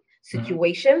living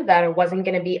situation that wasn't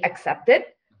going to be accepted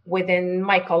within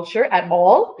my culture at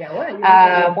all. Yeah, what? You live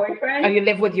with your boyfriend? You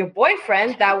live with your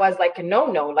boyfriend. That was like a no.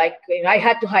 Like I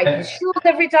had to hide his shoes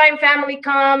every time family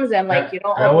comes, and like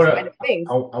all those kind of things.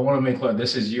 I want to make clear,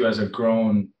 this is you as a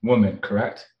grown woman,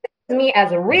 correct? me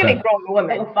as a really Okay. grown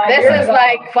woman. Like 5 This years is ago.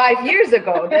 like 5 years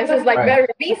ago. This is like Right. very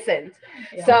recent.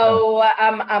 Yeah. So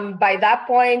by that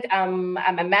point, I'm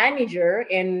a manager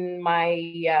in my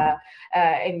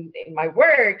in my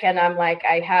work, and I'm like,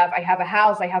 I have a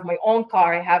house, I have my own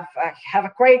car, I have a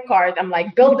credit card. I'm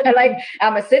like build like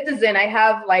I'm a citizen. I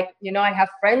have like I have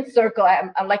friend circle.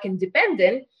 I'm like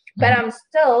independent, but I'm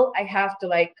still I have to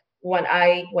like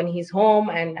when he's home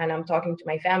and I'm talking to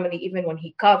my family, even when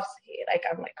he coughs, like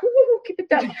I'm like, "Ooh, keep it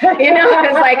down,"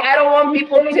 because like I don't want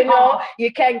people to know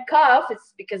you can cough.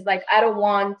 It's because like I don't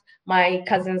want my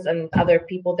cousins and other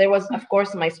people. There was, of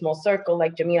course, my small circle,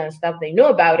 like Jamila and stuff. They knew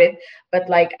about it, but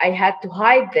like I had to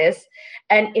hide this,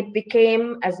 and it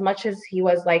became as much as he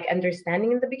was like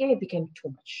understanding in the beginning, it became too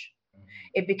much.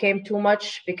 It became too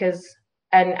much because,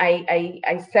 and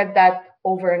I said that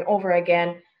over and over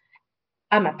again.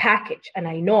 I'm a package and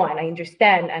I know and I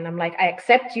understand. And I'm like, I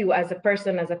accept you as a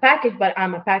person, as a package, but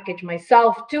I'm a package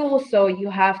myself too. So you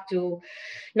have to,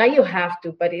 not you have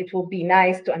to, but it will be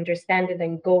nice to understand it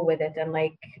and go with it and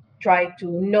like try to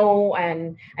know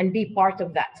and be part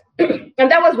of that.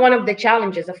 And that was one of the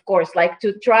challenges, of course, like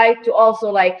to try to also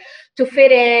like to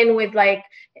fit in with like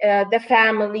the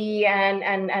family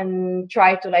and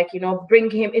try to like, bring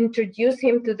him, introduce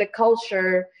him to the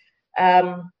culture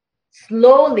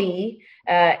slowly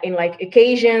in like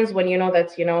occasions when that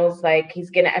it's like he's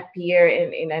gonna appear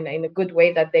in a good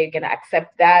way that they're gonna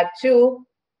accept that too.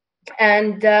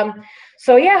 And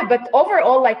so yeah, but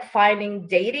overall, like finding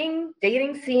dating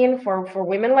scene for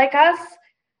women like us,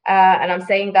 and I'm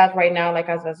saying that right now like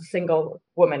as a single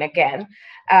woman again,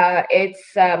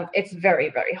 it's very,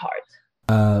 very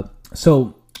hard.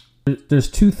 So there's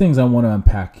two things I want to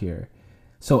unpack here.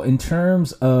 So in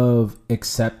terms of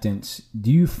acceptance,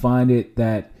 do you find it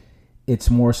that it's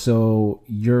more so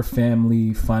your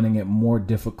family finding it more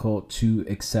difficult to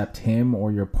accept him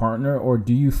or your partner, or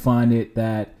do you find it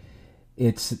that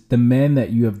it's the men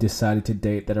that you have decided to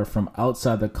date that are from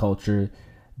outside the culture,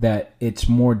 that it's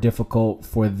more difficult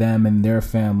for them and their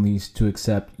families to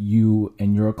accept you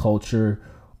and your culture,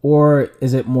 or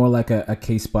is it more like a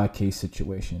case-by-case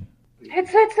situation?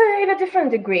 It's in a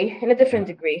different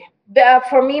degree.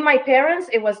 For me, my parents,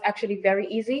 it was actually very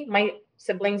easy. My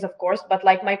siblings, of course, but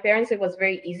like my parents, it was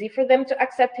very easy for them to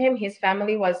accept him. His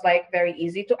family was like very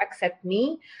easy to accept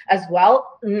me as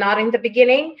well. Not in the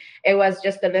beginning. It was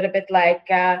just a little bit like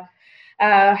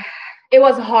it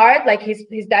was hard. Like his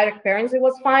direct parents, it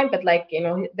was fine, but like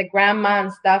the grandma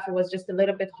and stuff, it was just a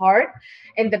little bit hard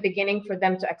in the beginning for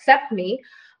them to accept me.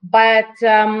 But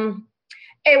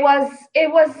it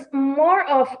was more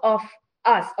of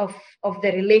us of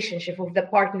the relationship of the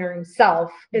partner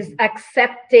himself is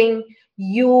accepting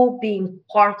you being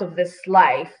part of this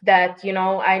life that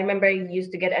I remember I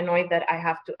used to get annoyed that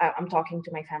I'm talking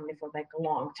to my family for like a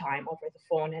long time over the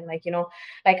phone, and like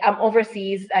like I'm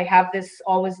overseas. I have this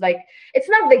always like, it's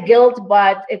not the guilt,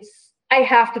 but it's I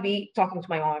have to be talking to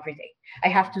my mom every day. I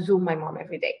have to Zoom my mom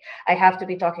every day. I have to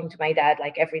be talking to my dad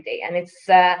like every day. And it's,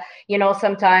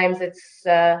 sometimes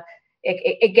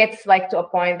it gets like to a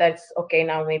point that it's okay,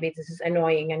 now maybe this is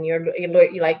annoying and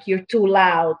you're too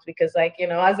loud because like,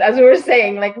 as we were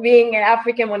saying, like being an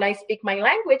African, when I speak my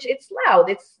language, it's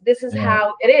loud. This is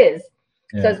how it is.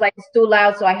 So it's like, it's too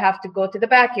loud. So I have to go to the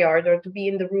backyard or to be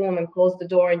in the room and close the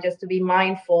door and just to be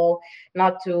mindful,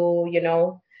 not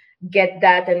to, get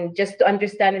that, and just to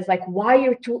understand is like why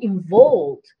you're too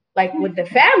involved like with the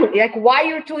family, like why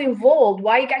you're too involved,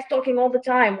 why you guys talking all the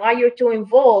time, why you're too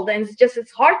involved. And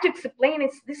it's hard to explain.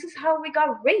 This is how we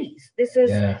got raised. This is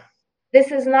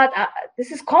not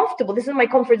this is comfortable, this is my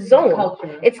comfort zone.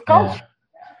 It's culture.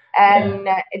 And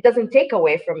it doesn't take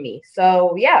away from me.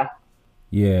 So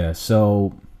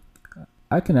so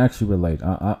I can actually relate.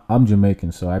 I'm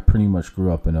Jamaican, so I pretty much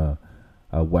grew up in a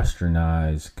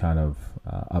westernized kind of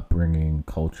upbringing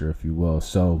culture, if you will.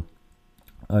 So,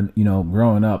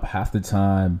 growing up, half the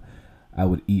time I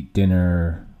would eat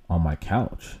dinner on my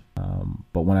couch.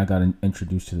 But when I got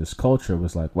introduced to this culture, it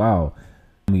was like, wow,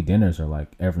 family dinners are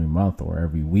like every month or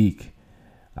every week.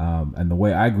 And the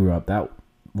way I grew up, that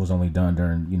was only done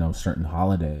during, certain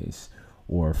holidays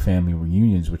or family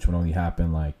reunions, which would only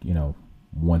happen like,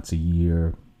 once a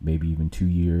year, maybe even 2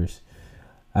 years.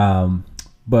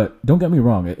 But don't get me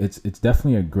wrong, it's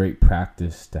definitely a great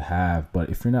practice to have. But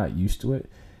if you're not used to it,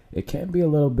 it can be a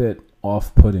little bit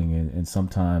off-putting and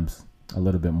sometimes a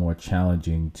little bit more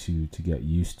challenging to get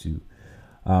used to.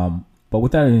 But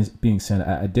with that being said,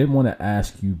 I did want to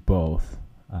ask you both.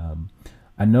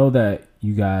 I know that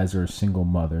you guys are single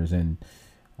mothers, and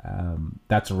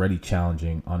that's already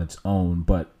challenging on its own.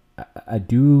 But I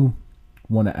do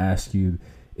want to ask you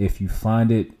if you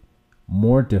find it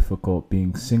more difficult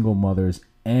being single mothers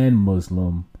and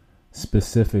Muslim,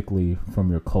 specifically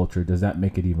from your culture? Does that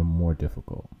make it even more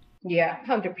difficult? Yeah,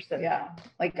 100%. yeah.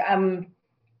 Like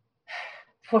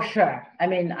for sure. I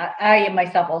mean, I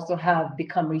myself also have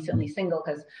become recently single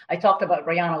because I talked about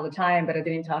Ryan all the time, but I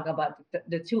didn't talk about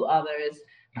the two others,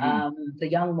 the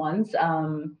young ones.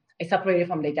 I separated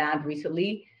from their dad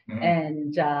recently,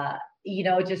 and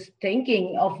just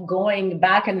thinking of going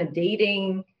back in the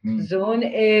dating zone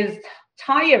is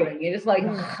tiring. It is like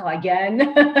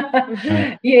again,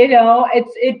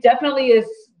 it definitely is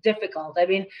difficult. I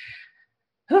mean,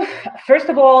 first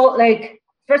of all,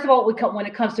 when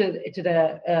it comes to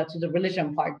the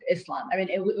religion part, Islam. I mean,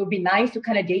 it would be nice to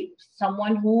kind of date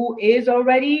someone who is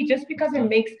already, just because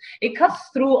it cuts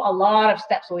through a lot of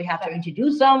steps. So we have to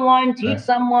introduce someone, teach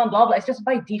someone, blah blah. It's just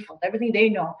by default, everything they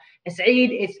know. It's Eid,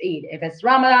 it's Eid. If it's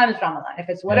Ramadan, it's Ramadan. If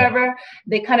it's whatever,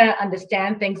 they kind of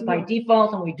understand things by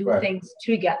default, and we do things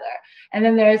together. And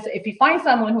then if you find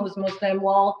someone who's Muslim,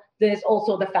 well, there's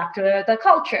also the factor, the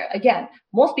culture. Again,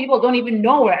 most people don't even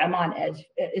know where Oman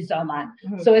is Oman.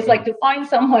 So it's like to find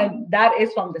someone that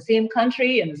is from the same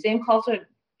country and the same culture,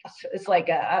 it's like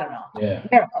I don't know,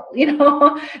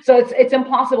 miracle, So it's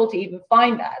impossible to even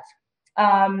find that.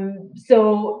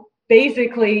 So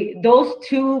basically, those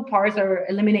two parts are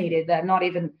eliminated. They're not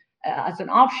even as an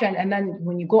option. And then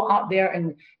when you go out there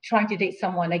and trying to date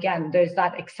someone, again, there's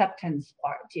that acceptance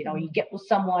part. You get with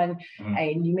someone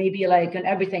and you may be like in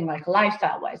everything, like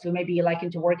lifestyle wise. So maybe you liking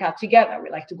to work out together.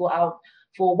 We like to go out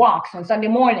for walks on Sunday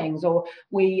mornings, or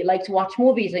we like to watch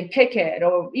movies and kick it,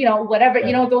 or whatever.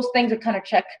 Those things that kind of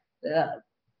check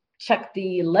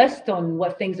the list on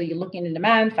what things are you looking in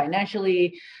demand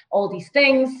financially, all these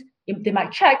things they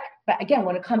might check. But again,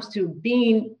 when it comes to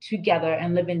being together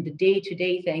and living the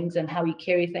day-to-day things and how you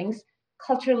carry things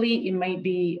culturally, it might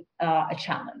be a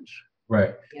challenge.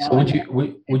 Right. So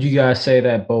would you guys say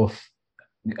that both,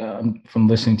 from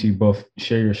listening to you both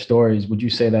share your stories, would you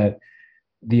say that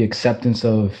the acceptance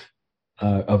of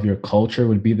your culture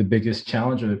would be the biggest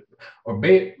challenge, or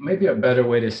maybe a better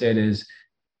way to say it is,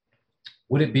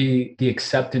 would it be the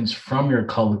acceptance from your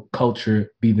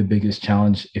culture be the biggest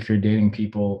challenge if you're dating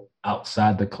people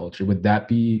outside the culture? Would that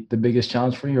be the biggest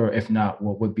challenge for you? Or if not,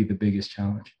 what would be the biggest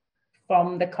challenge?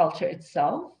 From the culture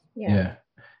itself? Yeah.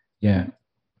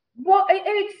 Well,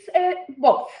 it's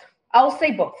both. I'll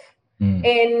say both.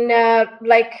 In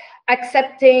like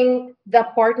accepting the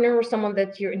partner or someone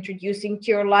that you're introducing to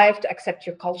your life to accept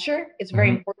your culture. It's very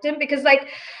important, because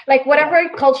like whatever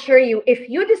culture if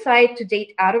you decide to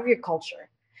date out of your culture,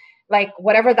 like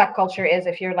whatever that culture is,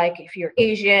 if you're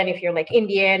Asian, if you're like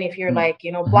Indian, if you're like,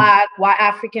 Black, white,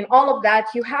 African, all of that,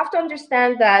 you have to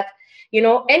understand that,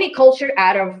 any culture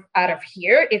out of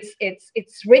here,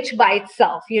 it's rich by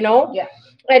itself, Yeah.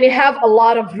 and it have a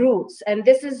lot of roots. And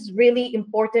this is really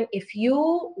important. If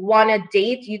you want to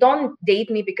date, you don't date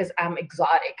me because I'm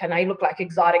exotic and I look like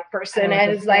exotic person.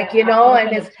 And it's like, and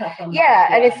it's,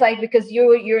 and it's like, because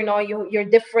you're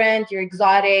different, you're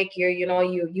exotic,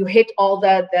 you hit all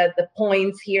the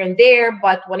points here and there.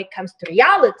 But when it comes to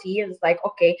reality, it's like,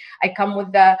 okay, I come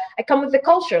with the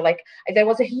culture. Like there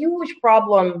was a huge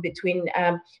problem between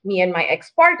me and my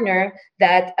ex-partner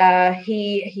that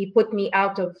he put me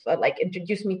out of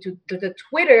introduced me to the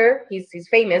Twitter. He's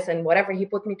famous and whatever. He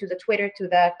put me to the Twitter,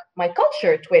 to my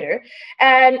culture Twitter,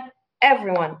 and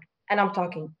everyone, and I'm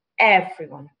talking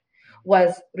everyone,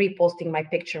 was reposting my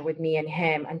picture with me and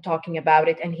him and talking about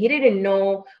it. And he didn't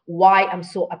know why I'm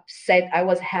so upset. I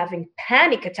was having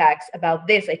panic attacks about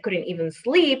this. I couldn't even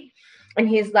sleep. And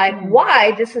he's like,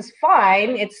 why? This is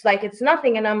fine. It's like, it's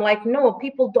nothing. And I'm like, no,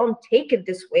 people don't take it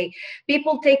this way.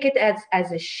 People take it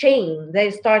as a shame. They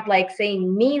start like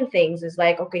saying mean things. It's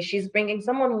like, okay, she's bringing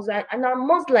someone who's a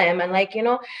non-Muslim and like,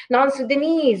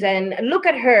 non-Sudanese, and look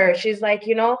at her. She's like,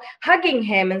 hugging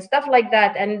him and stuff like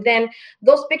that. And then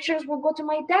those pictures will go to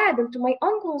my dad and to my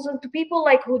uncles and to people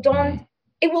like who don't,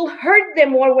 it will hurt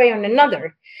them one way or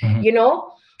another,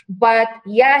 But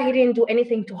he didn't do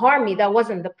anything to harm me. That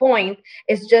wasn't the point.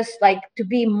 It's just like to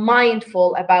be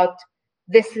mindful about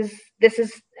this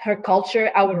is her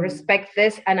culture. I will respect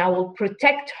this and I will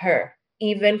protect her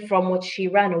even from what she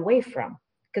ran away from.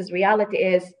 Because reality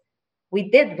is we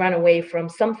did run away from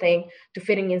something to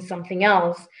fitting in something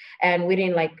else. And we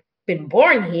didn't been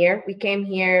born here. We came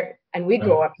here and we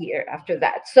grow up here after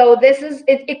that. So this is,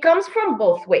 it comes from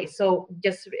both ways. So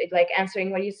just like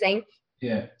answering what you're saying.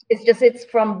 Yeah. It's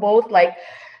from both, like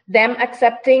them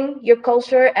accepting your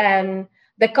culture and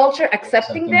the culture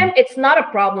accepting them. It's not a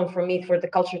problem for me for the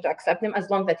culture to accept him as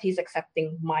long as he's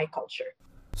accepting my culture.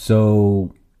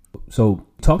 So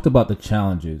talked about the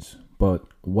challenges, but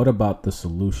what about the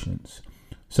solutions?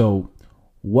 So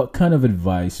what kind of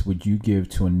advice would you give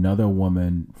to another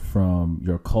woman from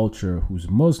your culture who's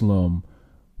Muslim,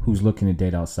 who's looking to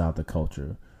date outside the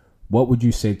culture? What would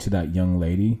you say to that young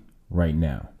lady right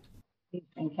now?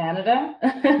 In Canada.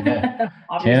 Yeah.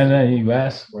 Obviously. Canada,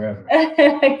 US, wherever.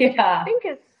 Yeah. I think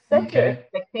it's set your Okay.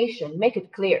 expectation, make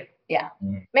it clear. Yeah.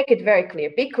 Make it very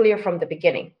clear. Be clear from the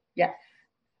beginning. Yeah.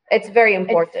 It's very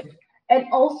important. And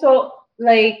also,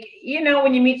 like,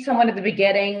 when you meet someone at the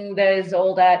beginning, there's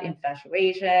all that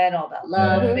infatuation, all that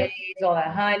love Yeah. phase, all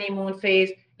that honeymoon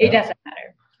phase. It Yeah. doesn't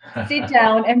matter. Sit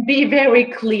down and be very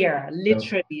clear.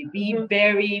 Literally, be Mhm.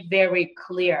 very, very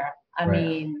clear. I Right.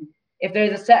 mean, if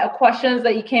there's a set of questions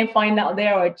that you can't find out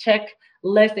there, or a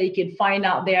checklist that you can find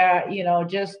out there,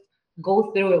 just go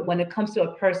through it when it comes to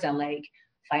a person, like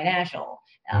financial,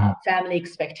 family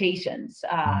expectations,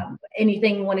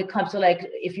 anything when it comes to, like,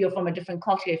 if you're from a different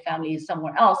culture, your family is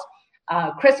somewhere else.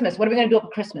 Christmas, what are we going to do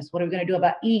about Christmas? What are we going to do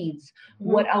about Eids?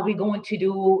 What are we going to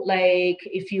do, like,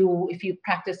 if you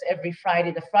practice every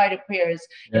Friday, the Friday prayers,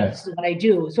 this is what I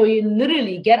do. So you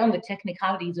literally get on the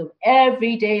technicalities of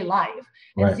everyday life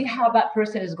and Right. see how that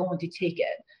person is going to take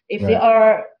it. If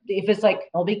Right. if it's like,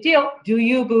 no big deal, do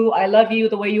you, boo, I love you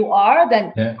the way you are, then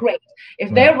Yeah. great.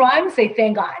 If Right. they rhyme, say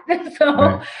thank God. So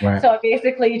Right. Right. so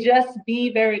basically, just be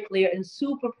very clear and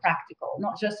super practical,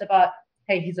 not just about,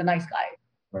 hey, he's a nice guy.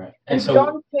 Right. And And so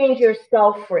don't change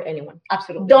yourself for anyone.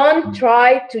 Absolutely. Don't try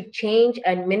to change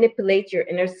and manipulate your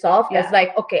inner self as Yeah.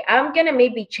 like, okay, I'm gonna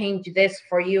maybe change this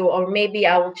for you, or maybe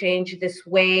I will change this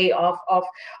way of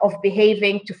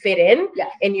behaving to fit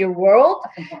in your world.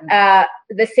 That's important.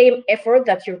 The same effort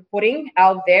that you're putting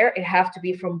out there, it have to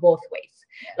be from both ways.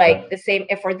 Like Right. the same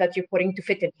effort that you're putting to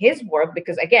fit in his world,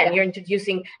 because again, you're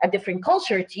introducing a different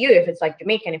culture to you. If it's like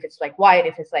Jamaican, if it's like white,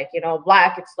 if it's like,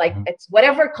 black, it's like, it's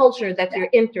whatever culture that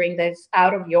you're entering that's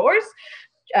out of yours.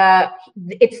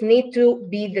 It's need to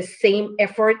be the same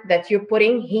effort that you're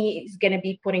putting. He's going to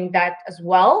be putting that as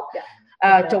well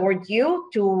toward you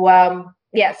to,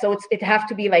 so it have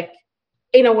to be like,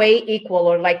 in a way, equal,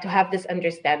 or like to have this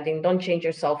understanding. Don't change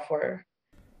yourself for.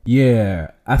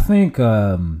 Yeah, I think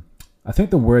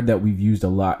the word that we've used a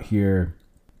lot here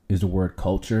is the word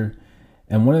culture.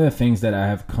 And one of the things that I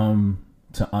have come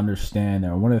to understand,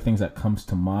 or one of the things that comes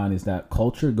to mind, is that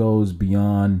culture goes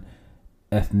beyond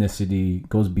ethnicity,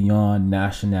 goes beyond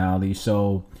nationality.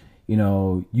 So,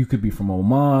 you could be from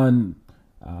Oman,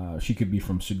 she could be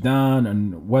from Sudan,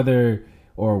 and whether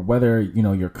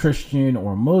you're Christian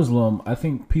or Muslim, I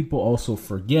think people also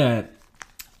forget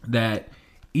that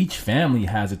each family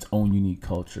has its own unique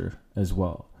culture as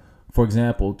well. For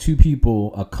example,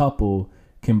 a couple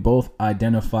can both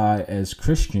identify as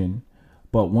Christian,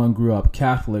 but one grew up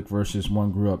Catholic versus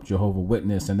one grew up Jehovah's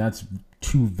Witness, and that's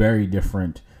two very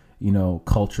different,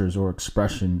 cultures or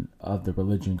expression of the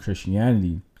religion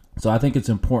Christianity. So I think it's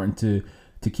important to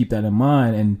keep that in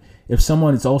mind. And if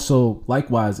someone is also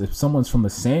likewise, if someone's from the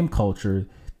same culture,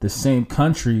 the same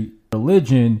country,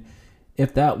 religion,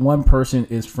 if that one person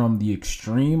is from the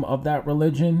extreme of that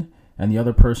religion and the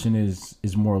other person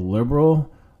is more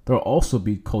liberal, there'll also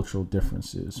be cultural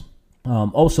differences.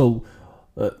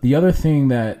 The other thing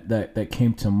that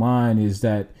came to mind is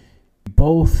that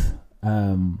both,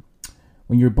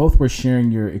 when you're both were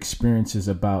sharing your experiences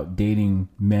about dating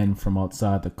men from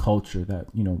outside the culture that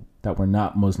were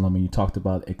not Muslim, and you talked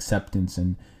about acceptance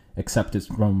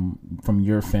from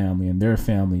your family and their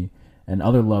family and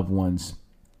other loved ones,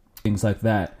 things like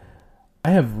that.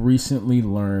 I have recently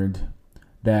learned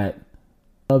that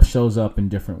love shows up in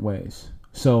different ways.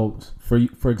 So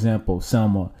for example,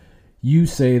 Salma, you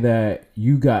say that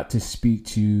you have to speak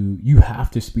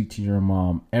to your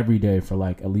mom every day for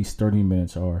like at least 30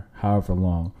 minutes or however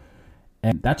long.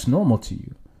 And that's normal to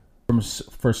you.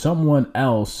 For someone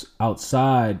else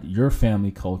outside your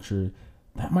family culture,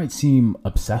 that might seem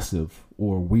obsessive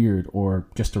or weird or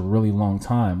just a really long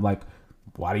time. Like,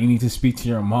 why do you need to speak to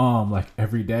your mom like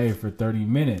every day for 30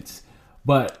 minutes?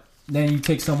 But then you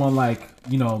take someone like,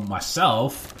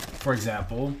 myself, for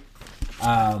example.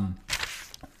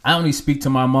 I only speak to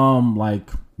my mom like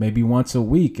maybe once a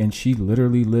week, and she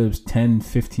literally lives 10,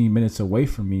 15 minutes away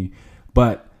from me,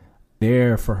 but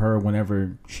there for her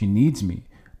whenever she needs me.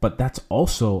 But that's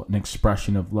also an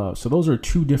expression of love. So those are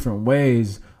two different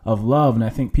ways of love. And I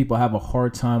think people have a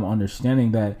hard time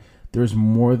understanding that there's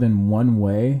more than one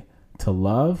way to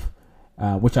love,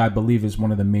 which I believe is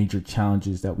one of the major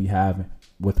challenges that we have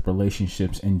with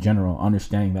relationships in general,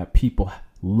 understanding that people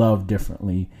love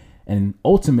differently. And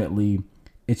ultimately,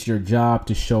 it's your job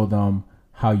to show them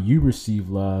how you receive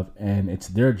love, and it's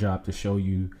their job to show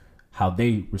you how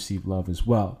they receive love as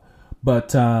well.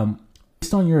 But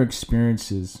Based on your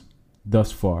experiences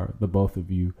thus far, the both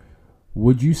of you,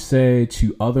 would you say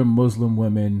to other Muslim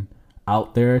women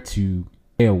out there to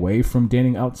stay away from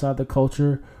dating outside the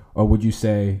culture, or would you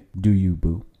say, do you,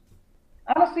 boo?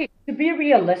 Honestly, to be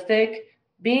realistic,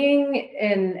 being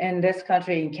in this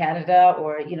country, in Canada,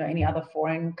 or any other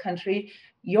foreign country,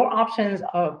 your options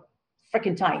are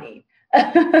freaking tiny.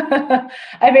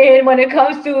 I mean, when it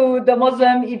comes to the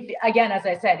Muslim, if again, as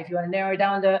I said, if you want to narrow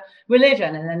down the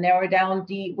religion and then narrow down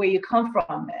the where you come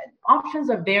from, options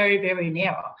are very, very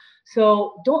narrow.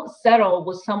 So don't settle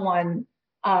with someone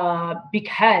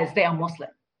because they are Muslim.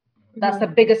 That's the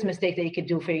biggest mistake that you could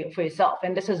do for yourself.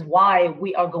 And this is why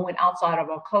we are going outside of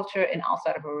our culture and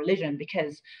outside of our religion,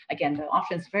 because again, the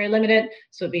options are very limited.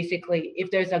 So basically,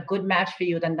 if there's a good match for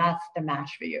you, then that's the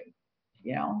match for you,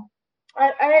 you know?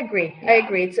 I agree. I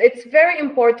agree. It's very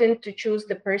important to choose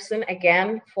the person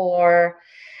again for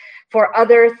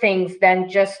other things than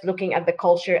just looking at the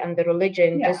culture and the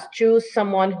religion. Yeah. Just choose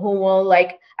someone who will,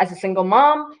 like, as a single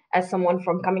mom, as someone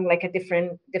from coming like a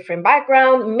different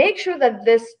background, make sure that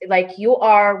this, like, you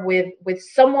are with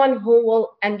someone who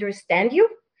will understand you,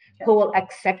 who will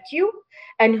accept you,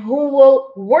 and who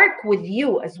will work with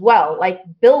you as well, like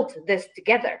build this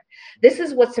together. This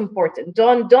is what's important.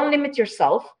 Don't limit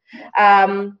yourself.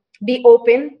 Be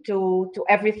open to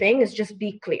everything. Is just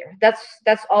be clear.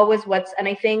 That's always and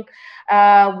I think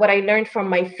what I learned from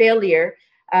my failure,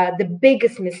 the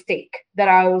biggest mistake that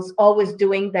I was always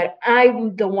doing, that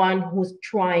I'm the one who's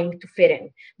trying to fit in.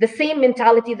 The same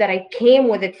mentality that I came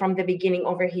with it from the beginning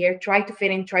over here, try to fit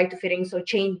in. So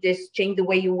change this, change the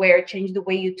way you wear, change the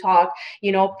way you talk,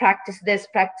 practice this,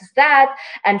 practice that,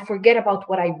 and forget about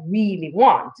what I really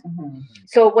want.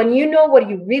 So when you know what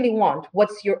you really want,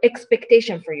 what's your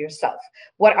expectation for yourself?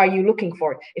 What are you looking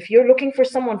for? If you're looking for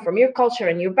someone from your culture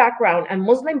and your background and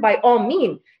Muslim, by all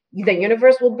means, the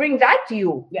universe will bring that to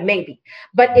you, maybe.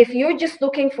 But if you're just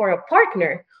looking for a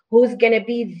partner who's going to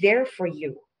be there for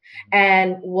you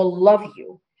and will love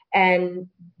you and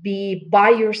be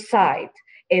by your side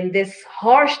in this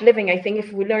harsh living, I think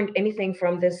if we learned anything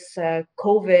from this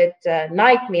COVID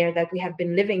nightmare that we have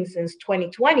been living since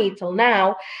 2020 till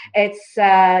now, it's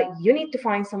you need to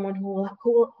find someone who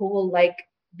will like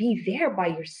be there by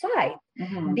your side.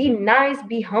 Be nice,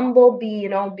 be humble, be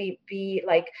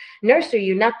like nurture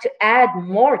you, not to add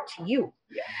more to you.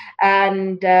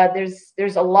 And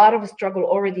there's a lot of struggle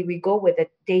already. We go with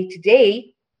it day to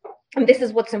day, and this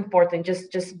is what's important.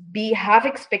 Just have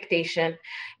expectation,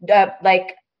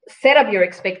 like set up your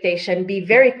expectation, be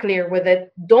very clear with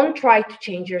it. Don't try to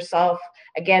change yourself.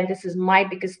 Again, this is my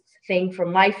biggest thing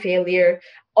from my failure,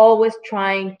 always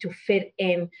trying to fit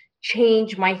in,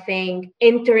 change my thing,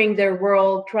 entering their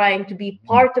world, trying to be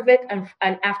part of it, and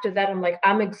after that I'm like,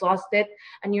 I'm exhausted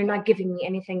and you're not giving me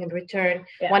anything in return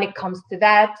when it comes to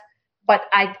that. But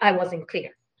I wasn't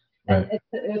clear. And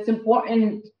it's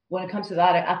important when it comes to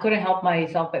that. I couldn't help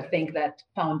myself but think that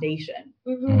foundation.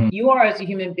 You are, as a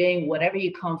human being, whatever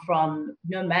you come from,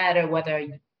 no matter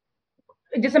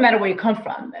it doesn't matter where you come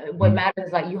from. What matters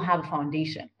is that you have a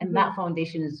foundation, and that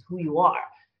foundation is who you are.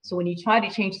 So when you try to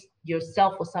change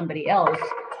yourself or somebody else,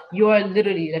 you're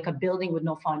literally like a building with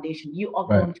no foundation. You are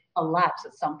going to collapse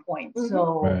at some point.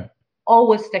 So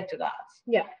always stick to that.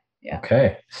 Yeah.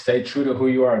 Okay. Stay true to who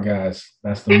you are, guys.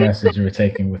 That's the message you were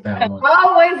taking with that one.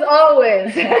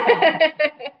 Always.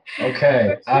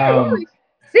 Okay.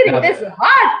 Sitting this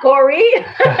hot, Corey.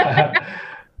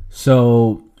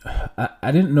 So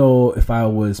I didn't know if I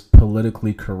was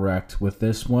politically correct with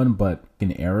this one, but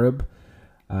in Arab.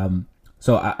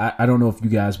 So I don't know if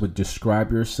you guys would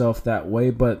describe yourself that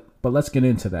way, but let's get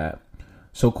into that.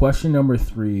 So question number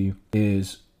 3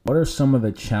 is, what are some of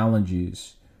the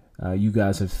challenges you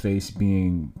guys have faced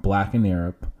being Black and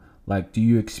Arab? Like, do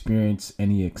you experience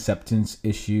any acceptance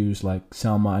issues? Like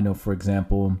Salma, I know, for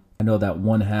example, I know that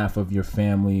one half of your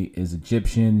family is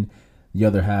Egyptian, the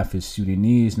other half is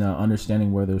Sudanese. Now,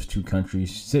 understanding where those two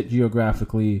countries sit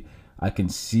geographically, I can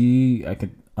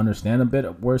understand a bit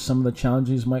of where some of the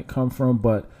challenges might come from,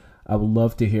 but I would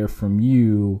love to hear from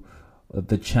you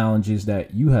the challenges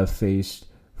that you have faced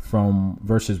from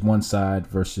versus one side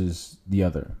versus the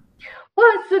other.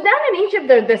 Well, Sudan and Egypt,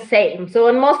 they're the same. So,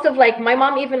 and most of like my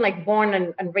mom, even like born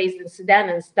and raised in Sudan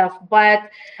and stuff, but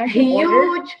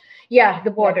huge. Yeah,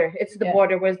 the border. It's the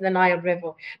border where's the Nile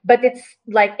River. But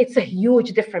it's a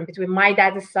huge difference between my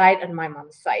dad's side and my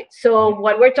mom's side. So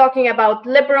when we're talking about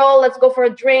liberal, let's go for a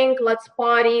drink, let's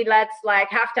party, let's like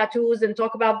have tattoos and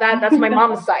talk about that. That's my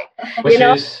mom's side. Which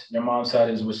is your mom's side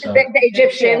is which side? The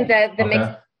Egyptian, the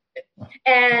mixed.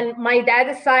 And my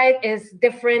dad's side is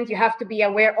different. You have to be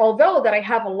aware, although that I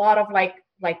have a lot of like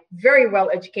like very well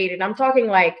educated. I'm talking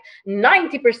like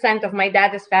 90% of my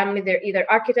dad's family, they're either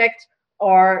architects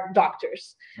or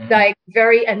doctors. Like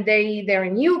very, and they're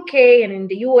in UK and in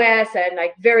the US, and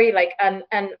like very like, and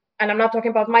I'm not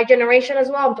talking about my generation as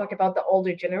well. I'm talking about the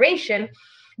older generation.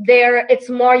 There, it's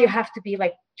more, you have to be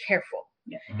like careful.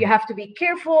 You have to be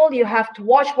careful. You have to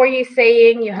watch what you're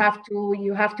saying. You have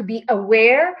to be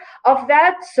aware of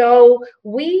that. So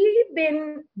we've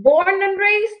been born and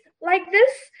raised like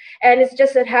this, and it's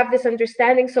just that have this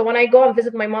understanding. So when I go and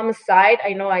visit my mom's side,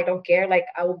 I know I don't care. Like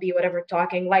I will be whatever,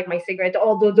 talking, light my cigarette, do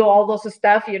all those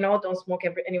stuff. Don't smoke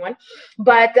anyone.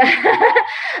 But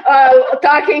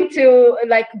talking to,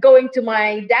 like, going to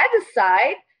my dad's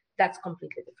side, that's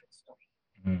completely different story.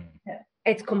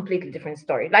 It's completely different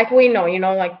story. Like we know,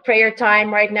 like prayer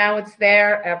time right now, it's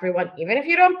there. Everyone, even if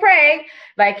you don't pray,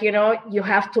 like, you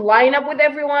have to line up with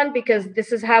everyone because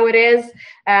this is how it is.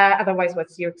 Otherwise,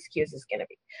 what's your excuse is going to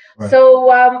be? Right.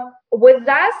 So with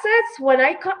that said, when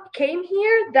I came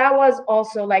here, that was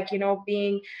also like, I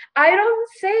don't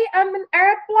say I'm an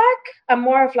Arab Black. I'm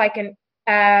more of like an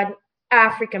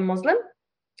African Muslim.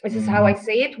 This is how I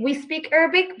say it. We speak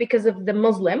Arabic because of the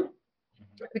Muslim.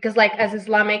 Because like as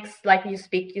Islamics, like you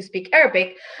speak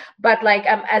Arabic, but like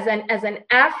as an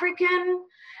African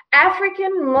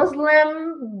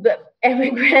Muslim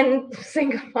immigrant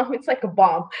single mom, it's like a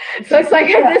bomb. So it's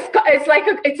like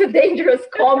it's a dangerous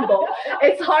combo.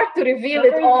 It's hard to reveal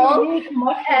it all,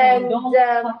 and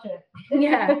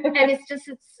and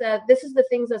this is the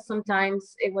things that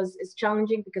sometimes it's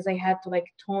challenging because I had to like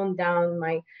tone down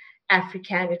my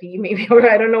Africanity, maybe, or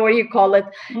I don't know what you call it,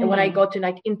 and when I go to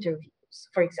like interviews,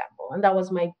 for example, and that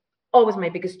was always my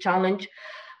biggest challenge,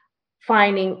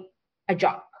 finding a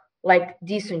job, like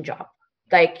decent job,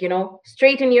 like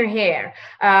straighten your hair,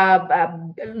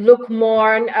 look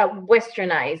more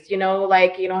westernized,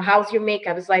 like how's your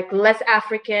makeup, it's like less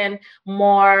African,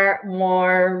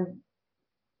 more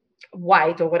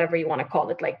white, or whatever you want to call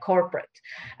it, like corporate.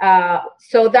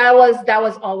 So that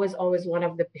was always one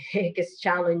of the biggest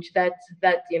challenge that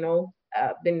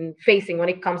been facing when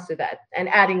it comes to that, and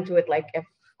adding to it, like, of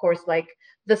course, like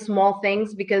the small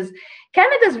things, because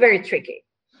Canada's very tricky.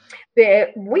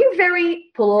 We're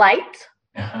very polite,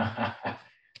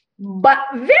 but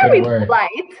very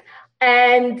polite,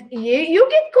 and you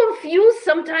get confused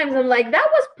sometimes. I'm like, that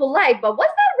was polite, but was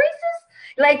that racist?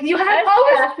 Like you have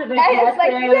always, it's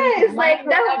like this, like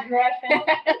that.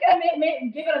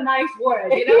 Give it a nice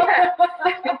word,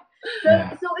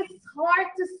 So it's hard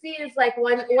to see. It's like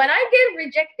when I get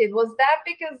rejected, was that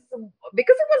because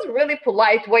it was really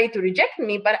polite way to reject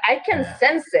me, but I can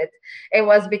sense it. It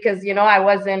was because I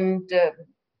wasn't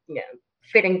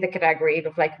fitting the category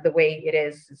of like the way it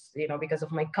is, because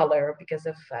of my color, because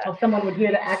of someone would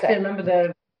hear the accent.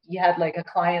 Remember you had like a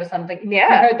client or something. Yeah,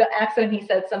 I heard the accent. He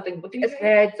said something. What did you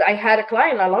say? I had a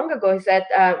client not long ago. He said,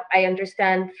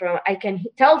 I can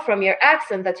tell from your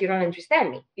accent that you don't understand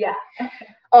me. Yeah.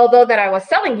 Although that I was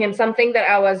selling him something that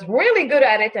I was really good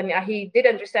at it, and he did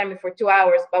understand me for 2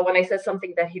 hours. But when I said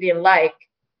something that he didn't like,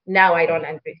 now I don't.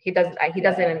 He doesn't.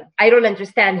 I don't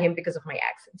understand him because of my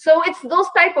accent. So it's those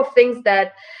type of things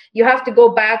that you have to go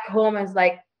back home and it's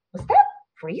like, was that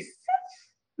racist?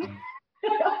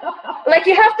 Like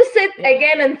you have to sit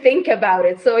again and think about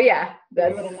it. So yeah,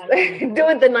 that's do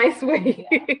it the nice way.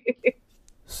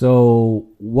 So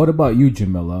what about you,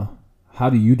 Jamila? How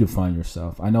do you define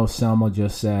yourself? I know Salma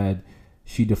just said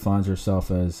she defines herself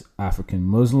as African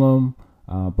Muslim,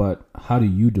 but how do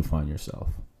you define yourself?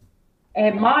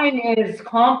 And mine is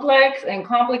complex and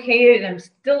complicated. I'm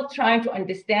still trying to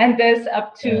understand this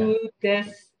up to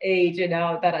this age,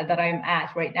 that I'm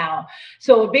at right now.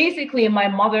 So basically, my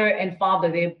mother and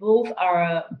father, they both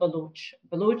are Baluch.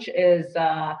 Baluch is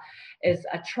a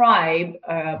tribe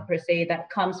per se that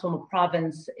comes from a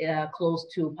province close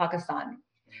to Pakistan.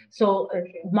 So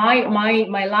my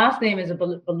last name is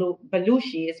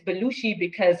Baluchi. It's Baluchi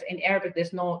because in Arabic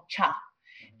there's no cha.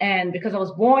 And because I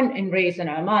was born and raised in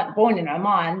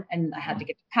Oman, and I had to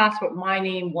get the passport, my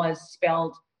name was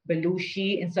spelled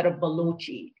Baluchi instead of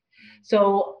Baluchi.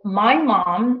 So my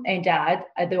mom and dad,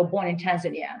 they were born in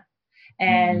Tanzania.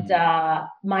 And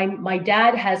my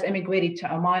dad has immigrated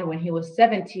to Oman when he was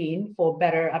 17 for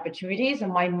better opportunities.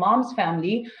 And my mom's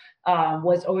family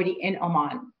was already in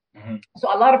Oman. Mm-hmm.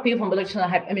 So a lot of people from Balochistan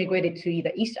have immigrated to either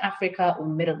East Africa or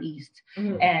Middle East.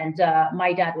 Mm-hmm. And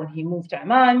my dad, when he moved to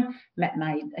Oman,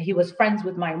 he was friends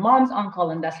with my mom's uncle,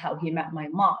 and that's how he met my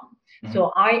mom. Mm-hmm.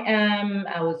 So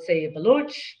I would say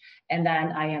Baloch, and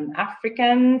then I am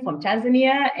African from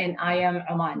Tanzania, and I am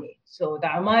Omani. So the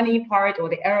Omani part or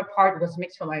the Arab part was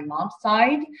mixed from my mom's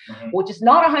side, Mhm. which is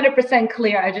not 100%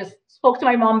 clear. I just spoke to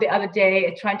my mom the other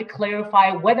day trying to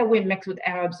clarify whether we mix with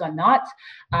Arabs or not.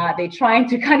 They trying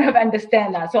to kind of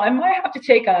understand that. So I might have to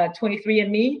take a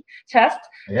 23andMe test,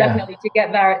 Yeah. definitely, to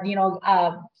get that,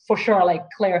 for sure, like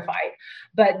clarified.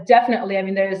 But definitely, I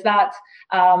mean, there's that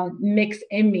mix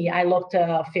in me. I looked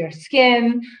fair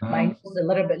skin, my nose is a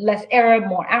little bit less Arab,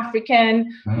 more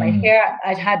African. My hair,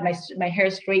 I had my hair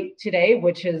straight today,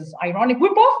 which is ironic. We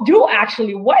both do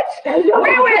actually. What?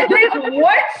 Wait, what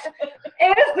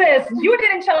is this? You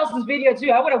didn't tell us this video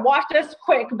too. I would have watched this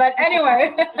quick, but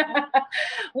anyway,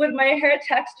 with my hair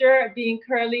texture being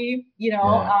curly,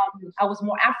 I was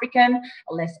more African,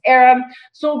 less Arab.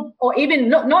 So, or even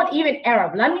not even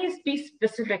Arab. Let me be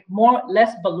specific,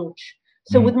 less Baluch.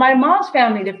 So with my mom's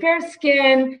family, the fair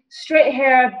skin, straight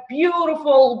hair,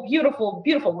 beautiful, beautiful,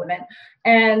 beautiful women.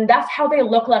 And that's how they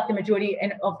look like, the majority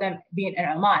of them being in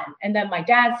Oman. And then my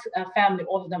dad's family,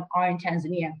 all of them are in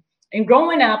Tanzania. And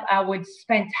growing up, I would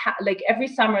spend like every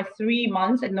summer 3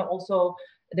 months, and also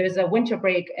there's a winter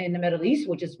break in the Middle East,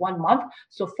 which is 1 month.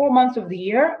 So 4 months of the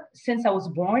year since I was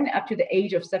born up to the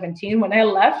age of 17, when I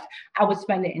left, I would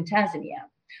spend it in Tanzania.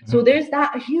 So there's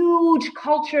that huge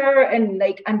culture and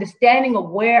like understanding of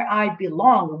where I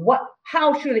belong.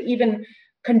 How should I even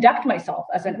conduct myself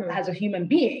as a human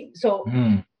being? So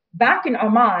back in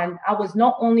Oman, I was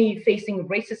not only facing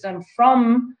racism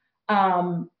from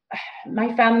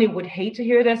my family would hate to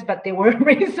hear this, but they were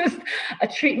racist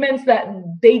treatments that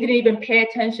they didn't even pay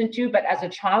attention to. But as a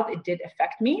child, it did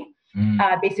affect me.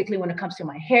 Basically, when it comes to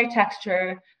my hair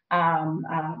texture,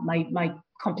 my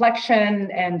complexion,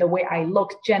 and the way I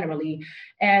looked generally.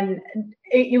 And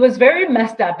it was very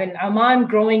messed up. In Oman,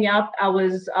 growing up, I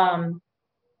was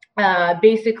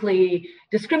basically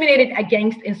discriminated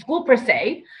against in school per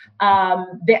se.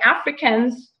 The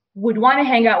Africans would want to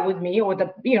hang out with me, or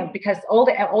because all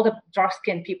the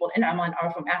dark-skinned people in Oman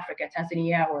are from Africa,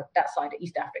 Tanzania, or that side of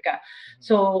East Africa.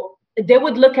 So they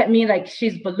would look at me like,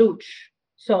 she's Baluch,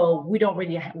 so we don't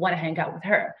really want to hang out with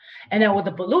her. And then with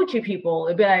the Baluchi people,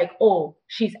 it'd be like, oh,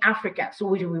 she's African, so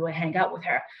we would hang out with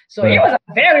her. So it was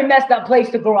a very messed up place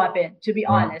to grow up in, to be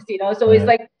honest, So it's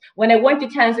like when I went to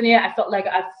Tanzania, I felt like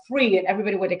I'm free and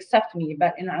everybody would accept me.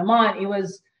 But in Oman, it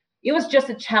was just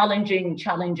a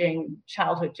challenging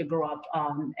childhood to grow up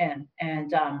in.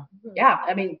 And yeah,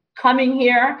 I mean, coming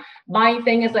here, my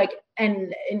thing is like,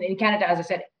 and in Canada, as I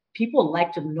said, people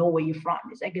like to know where you're from.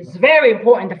 It's like, it's very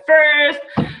important. The first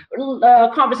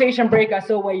conversation breaker,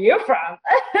 so where you're from.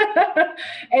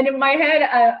 And in my head,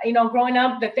 growing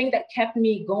up, the thing that kept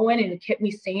me going and kept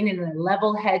me sane and a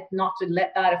level head, not to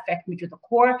let that affect me to the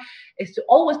core, is to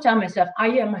always tell myself, I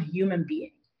am a human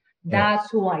being. That's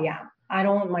who I am.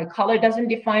 My color doesn't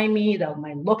define me,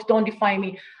 my looks don't define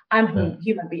me. I'm a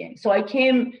human being. So I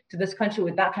came to this country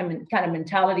with that kind of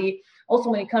mentality. Also,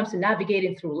 when it comes to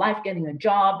navigating through life, getting a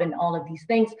job and all of these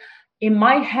things, in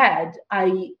my head,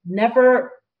 I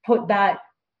never put that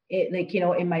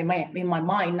in my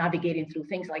mind, navigating through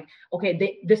things like,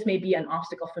 okay, this may be an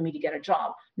obstacle for me to get a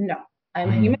job. No,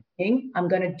 I'm a human being. I'm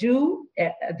going to do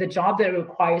the job that it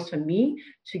requires for me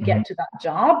to get to that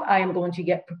job. I am going to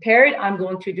get prepared. I'm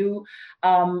going to do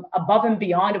above and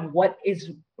beyond of what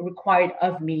is required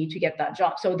of me to get that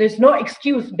job. So there's no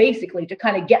excuse basically to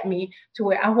kind of get me to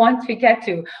where I want to get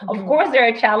to. Of course, there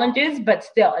are challenges, but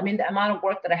still, I mean, the amount of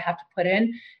work that I have to put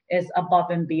in is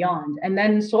above and beyond. And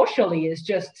then socially is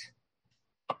just,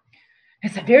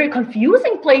 it's a very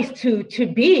confusing place to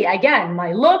be. Again,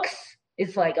 my looks,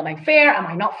 it's like, am I fair? Am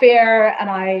I not fair? Am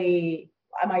I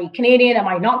Canadian? Am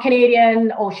I not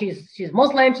Canadian? Oh, she's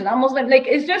Muslim, she's not Muslim. Like,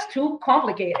 it's just too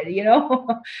complicated,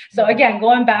 So again,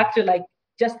 going back to like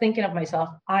just thinking of myself,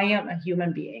 I am a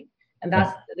human being. And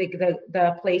that's like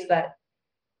the place that,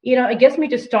 it gets me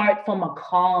to start from a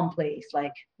calm place.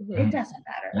 Like, it doesn't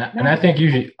matter. And I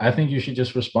think you should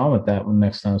just respond with that when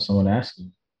next time someone asks you,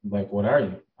 like, what are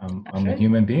you? I'm a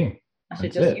human being. I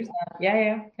should just use that.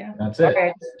 Yeah. That's it.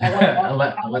 Okay. I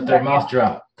let their mouth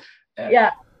drop.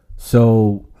 Yeah.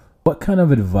 So what kind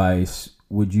of advice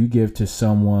would you give to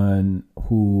someone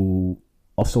who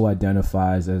also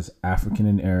identifies as African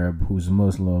and Arab, who's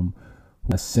Muslim,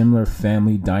 who has a similar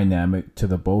family dynamic to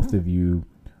the both of you?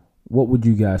 What would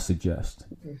you guys suggest?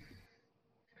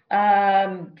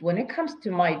 When it comes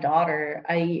to my daughter,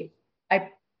 I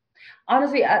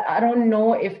honestly, I don't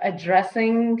know if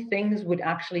addressing things would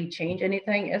actually change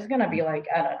anything. It's going to be like,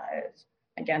 I don't know,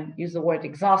 again, use the word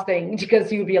exhausting,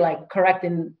 because you'd be like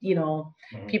correcting,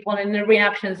 people, and the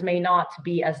reactions may not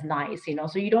be as nice,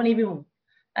 so you don't even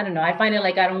I don't know. I find it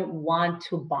like I don't want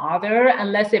to bother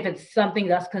unless if it's something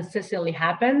that's consistently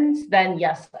happens, then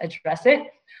yes, address it.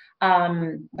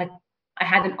 Like I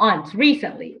had an aunt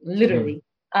recently, literally.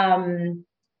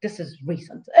 This is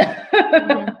recent.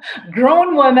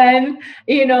 Grown woman,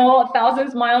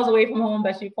 thousands miles away from home,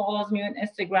 but she follows me on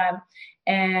Instagram.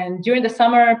 And during the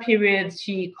summer period,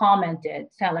 she commented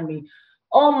telling me,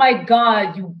 "Oh my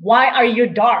God, why are you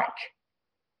dark?"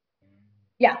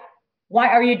 Yeah. Why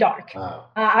are you dark? Wow.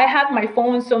 I have my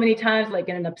phone so many times, like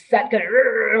in an upset,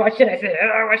 what should I say?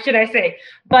 What should I say?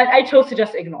 But I chose to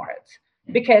just ignore it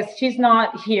because she's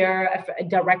not here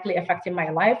directly affecting my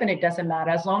life, and it doesn't matter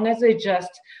as long as I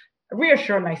just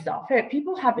reassure myself. Hey,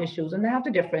 people have issues and they have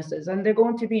the differences, and they're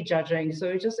going to be judging. So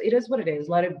it is what it is.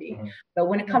 Let it be. But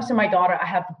when it comes to my daughter, I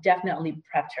have definitely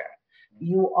prepped her.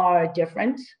 You are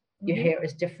different. Your hair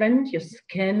is different. Your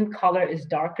skin color is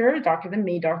darker than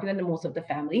me, darker than the most of the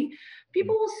family.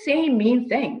 People will say mean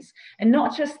things. And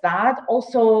not just that,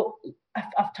 also,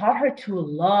 I've taught her to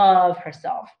love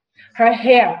herself. Her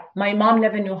hair, my mom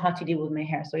never knew how to deal with my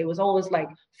hair. So it was always like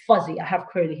fuzzy. I have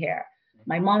curly hair.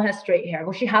 My mom has straight hair.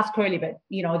 Well, she has curly, but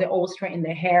they always straighten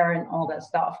their hair and all that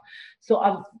stuff. So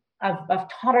I've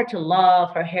taught her to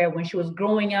love her hair. When she was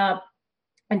growing up,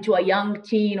 into a young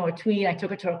teen or tween, I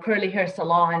took her to a curly hair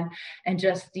salon and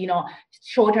just,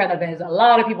 showed her that there's a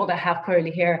lot of people that have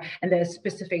curly hair and there's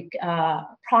specific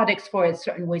products for it,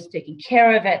 certain ways of taking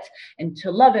care of it and to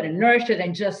love it and nourish it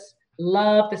and just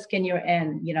love the skin you're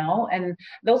in, and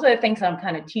those are the things I'm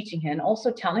kind of teaching her and also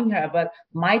telling her about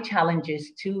my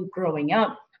challenges too growing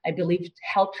up. I believe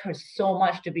helped her so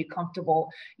much to be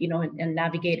comfortable, in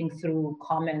navigating through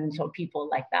comments or people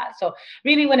like that. So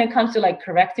really, when it comes to like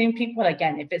correcting people,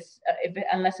 again,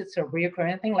 unless it's a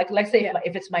reoccurring thing, like let's say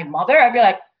if it's my mother, I'd be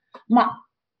like, "Mom,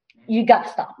 you got to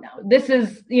stop now. This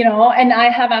is, and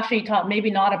I have actually taught maybe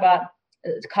not about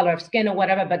color of skin or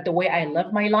whatever, but the way I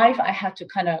live my life, I had to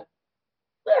kind of,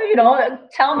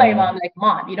 tell my mom, like,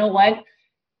 Mom, you know what?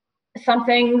 Some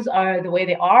things are the way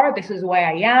they are. This is where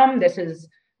I am. This is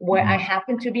where I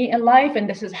happen to be in life, and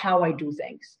this is how I do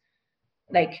things.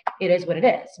 Like it is what it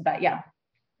is." But yeah.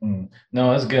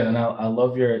 No, that's good, and I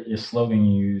love your slogan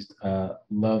you used.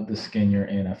 Love the skin you're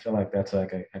in. I feel like that's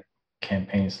like a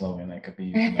campaign slogan that could be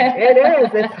used. It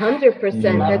is. It's 100%.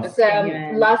 Yeah.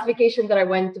 It's last vacation that I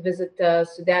went to visit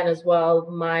Sudan as well.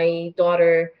 My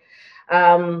daughter,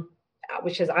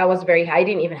 which is I was I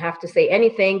didn't even have to say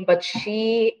anything, but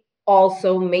she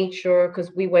also made sure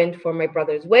because we went for my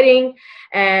brother's wedding,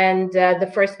 and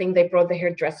the first thing they brought the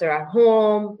hairdresser at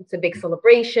home. It's a big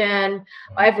celebration.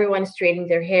 Everyone straightening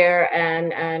their hair,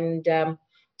 and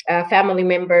family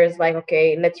members like,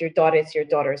 okay, it's your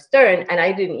daughter's turn. And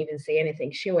I didn't even say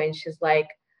anything. She's like,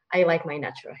 I like my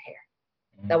natural hair.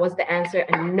 That was the answer,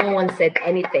 and no one said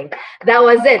anything. That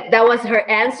was it. That was her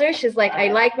answer. She's like, I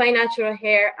like my natural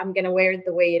hair. I'm gonna wear it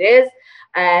the way it is.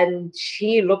 And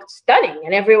she looked stunning,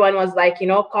 and everyone was like,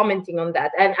 commenting on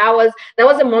that. And that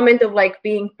was a moment of like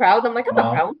being proud. I'm like, I'm a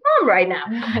proud mom right now.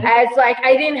 And it's like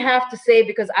I didn't have to say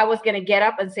because I was gonna get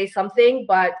up and say something,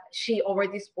 but she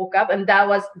already spoke up, and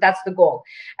that's the goal.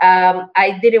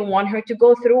 I didn't want her to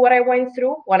go through what I went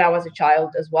through when I was a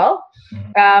child as well.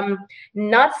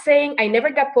 Not saying I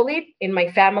never got bullied in my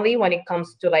family when it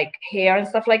comes to like hair and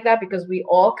stuff like that, because we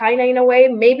all kind of in a way,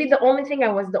 maybe the only thing I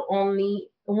was the only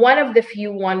one of the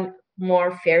few one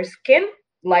more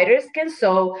lighter skin.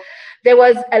 So there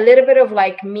was a little bit of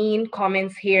like mean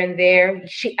comments here and there.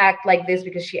 She act like this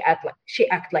because she act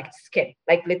like skin,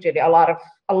 like literally a lot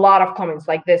of comments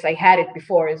like this. I had it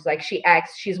before. It's like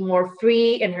she's more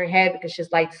free in her head because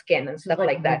she's light skin and stuff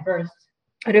like that.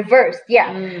 Reversed,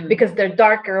 yeah, because they're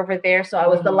darker over there. So I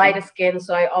was the lightest skin,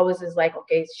 so I always is like,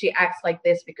 okay, she acts like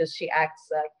this because she acts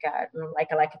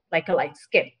like a light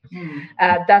skin.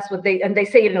 That's what they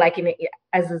say it like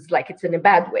it's in a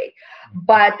bad way.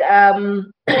 But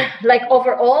like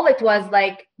overall, it was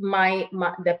like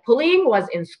the bullying was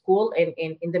in school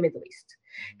in the Middle East.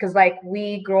 Because like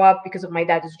we grew up because of my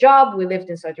dad's job. We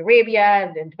lived in Saudi Arabia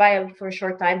and in Dubai for a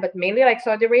short time, but mainly like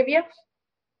Saudi Arabia.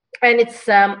 And it's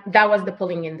that was the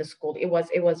pulling in the school. It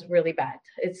was really bad.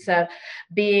 It's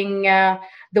being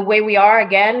the way we are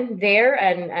again there,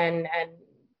 and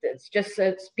it's just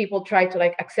people try to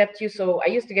like accept you. So I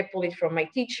used to get bullied from my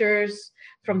teachers,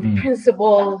 from the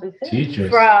principal, from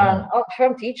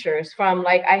teachers, from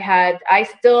like I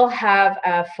still have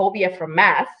a phobia from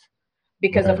math.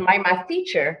 because of Right. my math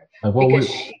teacher. Like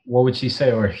Because what would she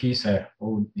say or he say?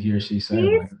 What would he or she say?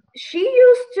 Like, she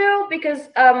used to, because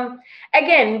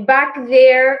again, back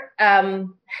there,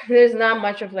 there's not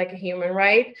much of like a human,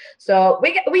 right? So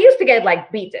we used to get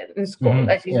like beaten in school.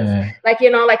 As you just, yeah, like,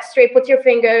 like straight, put your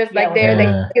fingers like there, they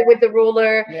yeah. hit you with the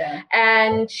ruler. Yeah.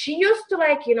 And she used to,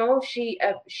 like, she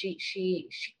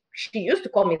used to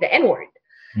call me the N-word,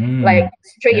 like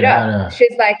straight up. Yeah.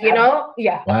 She's like,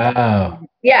 yeah. Wow.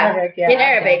 Yeah, Arabic, yeah, in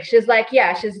Arabic. okay. She's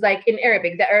like, in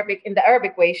the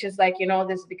Arabic way. She's like,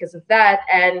 this is because of that.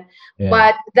 And Yeah.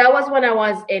 but that was when I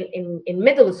was in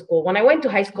middle school. When I went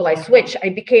to high school, I switched. I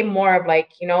became more of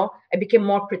like, I became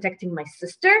more protecting my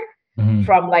sister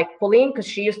from like bullying, because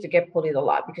she used to get bullied a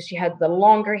lot because she had the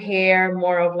longer hair,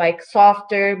 more of like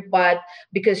softer. But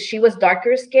because she was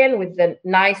darker skin with the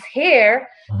nice hair,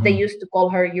 they used to call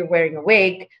her, "You're wearing a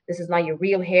wig. This is not your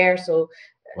real hair." So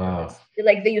Wow.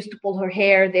 like they used to pull her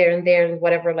hair there and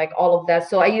whatever, like all of that.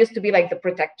 So I used to be like the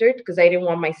protector because I didn't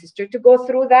want my sister to go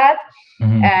through that.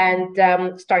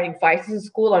 And starting fights in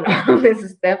school and all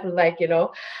this stuff, like,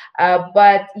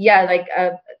 but yeah, like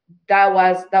that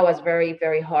was very,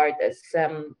 very hard. As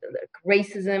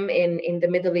racism in the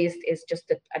Middle East is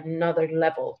just another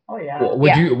level. Oh yeah.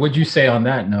 Would you say on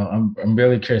that note? I'm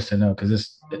really curious to know,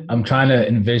 because I'm trying to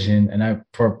envision, and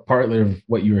for partly of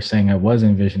what you were saying, I was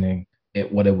envisioning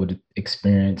what it would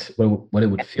experience, what it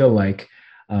would feel like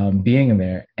being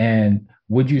there. And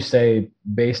would you say,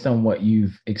 based on what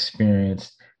you've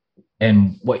experienced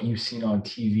and what you've seen on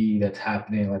TV that's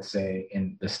happening, let's say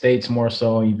in the States more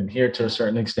so, even here to a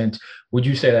certain extent, would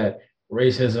you say that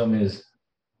racism is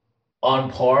on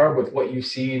par with what you've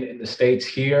seen in the States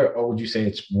here, or would you say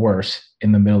it's worse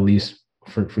in the Middle East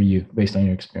for you, based on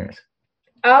your experience?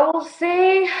 I will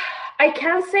say, I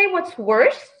can't say what's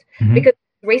worse, because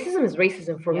racism is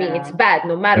racism for me. It's bad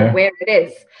no matter where it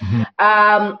is.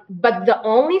 But the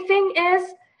only thing is,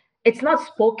 it's not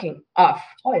spoken of.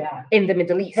 Oh yeah. In the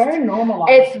Middle East, very normal.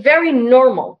 It's very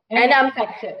normal, and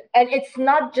expected. And it's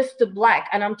not just the black,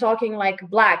 and I'm talking like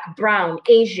black, brown,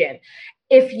 Asian.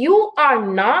 If you are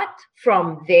not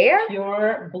from there,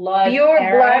 pure blood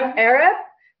Arab,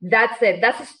 that's it.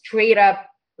 That's a straight up,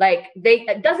 like,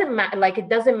 it doesn't matter. Like, it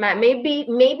doesn't matter. Maybe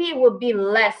it would be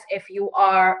less if you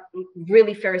are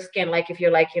really fair skin, like if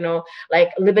you're like, like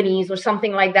Lebanese or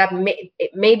something like that.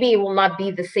 Maybe it will not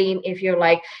be the same if you're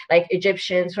like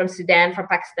Egyptians, from Sudan, from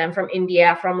Pakistan, from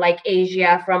India, from like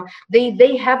Asia, from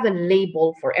they have the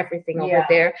label for everything over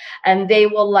there, and they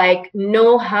will like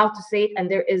know how to say it. And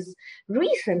there is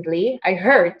I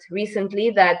heard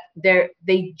recently that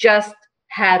they just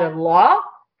had a law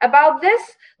about this,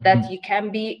 that you can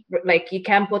be like, you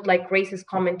can put like racist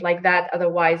comment like that,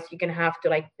 otherwise you're gonna have to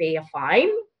like pay a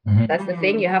fine. That's the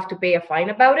thing, you have to pay a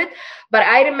fine about it. But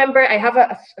I remember, I have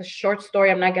a short story.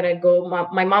 I'm not gonna go.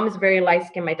 My mom is very light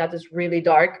skinned, my dad is really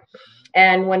dark.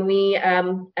 And when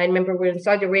I remember we were in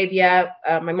Saudi Arabia,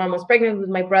 my mom was pregnant with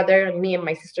my brother, and me and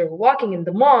my sister were walking in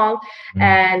the mall,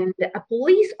 and a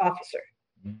police officer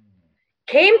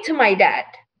came to my dad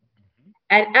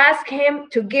and asked him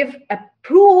to give a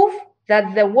proof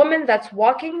that the woman that's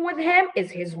walking with him is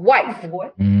his wife.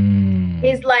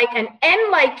 He's like, an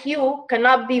N like you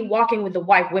cannot be walking with the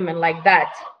white women like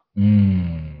that.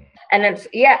 And it's,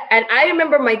 and I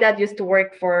remember my dad used to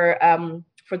work for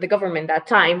the government that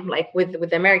time, like with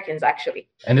the Americans actually.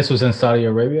 And this was in Saudi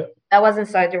Arabia? That was in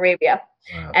Saudi Arabia.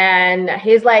 Wow. And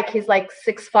he's like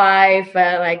 6'5",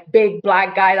 like big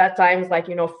black guy that times, like,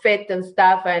 fit and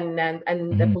stuff. And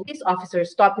the police officers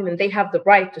stop him, and they have the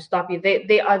right to stop you.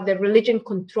 They are the religion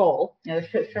control.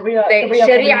 Sharia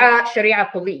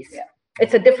police. Yeah.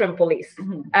 It's a different police.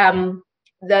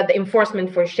 The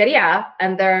enforcement for Sharia,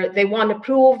 and they want to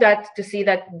prove that, to see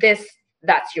that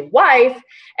that's your wife.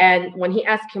 And when he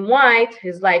asked him white,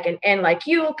 he's like, an N like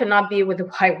you cannot be with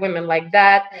white women like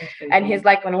that. And he's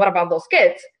like, well, what about those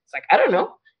kids? It's like, I don't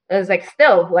know. It's like,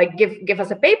 still, like, give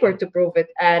us a paper to prove it.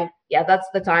 And that's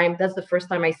the first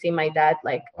time I see my dad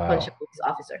like punch a police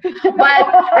officer. But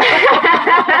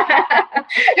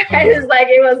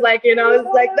it was like,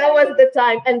 it's like, that was the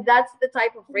time. And that's the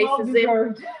type of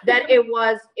racism that it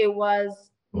was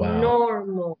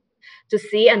normal to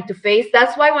see and to face.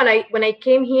 That's why when I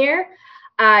came here,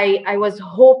 I was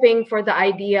hoping for the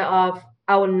idea of,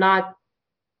 I will not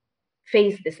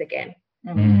face this again.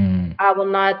 I will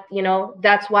not,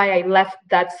 that's why I left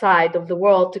that side of the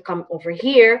world to come over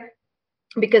here,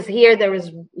 because here there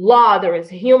is law, there is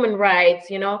human rights,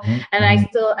 Mhm, and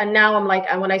mhm. and now I'm like,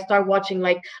 when I start watching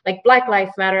like Black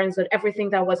Lives Matters and everything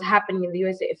that was happening in the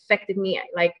USA affected me,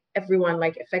 like everyone,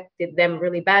 like affected them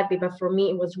really badly, but for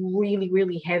me it was really,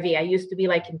 really heavy. I used to be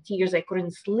like in tears, I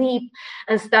couldn't sleep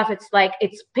and stuff. It's like,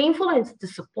 it's painful and it's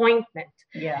disappointment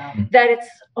Yeah. that it's,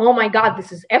 oh my God,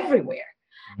 this is everywhere.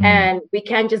 Mm. And we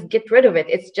can't just get rid of it.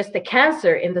 It's just a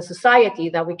cancer in the society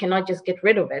that we cannot just get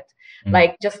rid of it, Mm.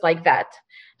 like just like that.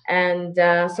 And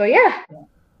so yeah.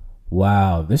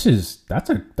 Wow, that's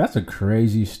a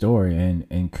crazy story,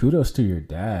 and kudos to your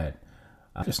dad.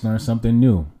 I just learned something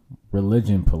new.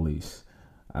 Religion police.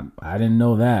 I didn't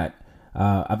know that.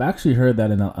 I've actually heard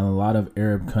that in a lot of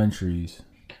Arab countries.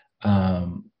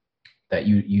 Um, that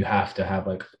you have to have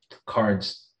like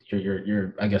cards,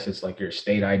 your I guess it's like your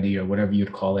state ID or whatever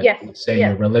you'd call it, Yes. would say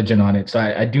your Yes. religion on it. So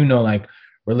I do know like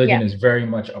religion Yeah. is very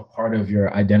much a part of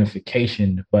your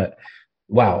identification, but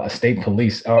wow, a state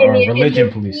police in or your in religion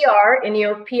your police.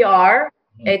 PR,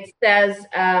 Mhm. it says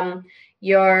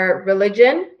your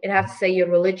religion. It has to say your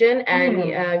religion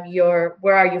and your,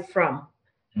 where are you from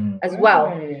Mm. as well.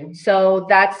 Really? So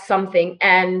that's something,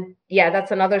 and yeah,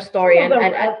 that's another story. Still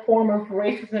And a form of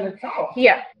racism in itself.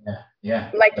 yeah, Yeah,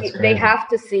 yeah, like that's they crazy. have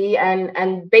to see,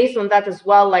 and based on that as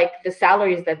well, like the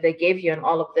salaries that they gave you and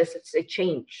all of this, it's a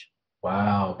change.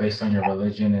 Wow, based on your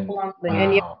religion and Bluntly.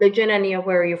 And your wow, religion and your,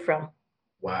 where are you from.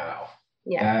 wow,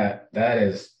 Yeah. that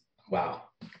is wow,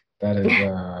 that is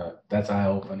that's eye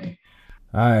opening.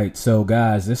 All right, so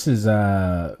guys, this has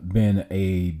been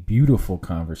a beautiful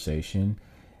conversation.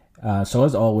 So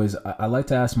as always, I like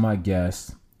to ask my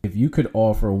guests if you could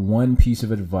offer one piece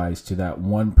of advice to that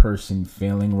one person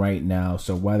feeling right now.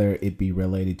 So whether it be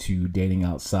related to dating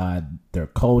outside their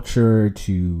culture,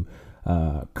 to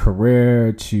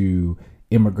career, to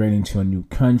immigrating to a new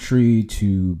country,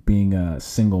 to being a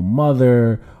single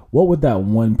mother, what would that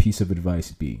one piece of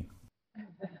advice be?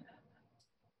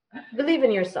 Believe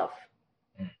in yourself.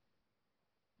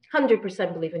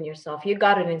 100% believe in yourself. You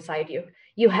got it inside you.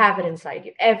 You have it inside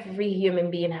you. Every human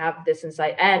being have this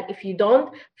inside. And if you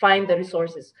don't, find the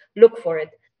resources, look for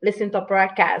it, listen to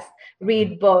podcasts, Mhm.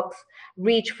 read books,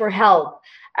 reach for help.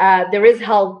 There is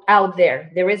help out there.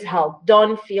 There is help.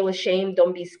 Don't feel ashamed.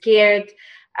 Don't be scared.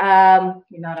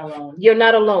 You're not alone. You're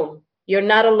not alone. You're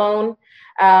not alone.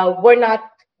 We're not.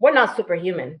 We're not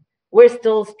superhuman. We're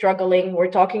still struggling.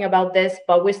 We're talking about this,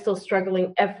 but we're still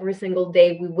struggling every single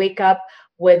day. We wake up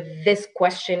with this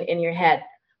question in your head: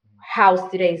 how's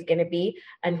today going to be,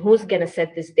 and who's going to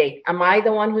set this date? Am I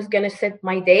the one who's going to set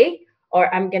my day,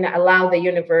 or I'm going to allow the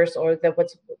universe or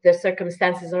the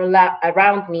circumstances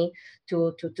around me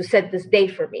to set this day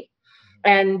for me?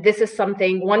 And this is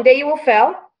something, one day you will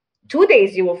fail, 2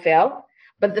 days you will fail,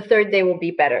 but the third day will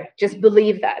be better. Just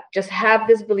believe that. Just have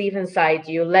this belief inside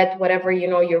you. Let whatever,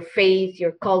 your faith,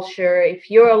 your culture, if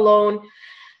you're alone,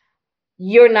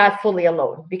 you're not fully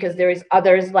alone, because there is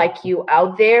others like you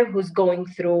out there who's going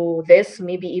through this,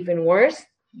 maybe even worse,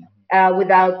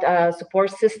 without a support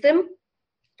system.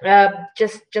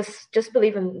 Just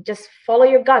believe in, just follow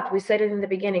your gut. We said it in the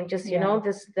beginning. Just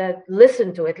this, that,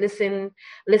 listen to it.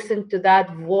 Listen to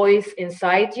that voice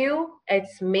inside you. It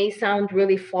may sound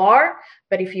really far,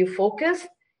 but if you focus,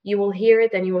 you will hear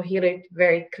it, and you will hear it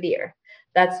very clear.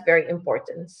 That's very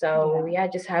important. So yeah,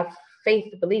 just have faith,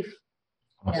 belief.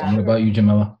 Awesome. Yeah. What about you,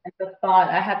 Jamila? And the thought,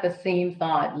 I had the same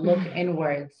thought. Look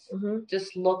inwards. Hmm.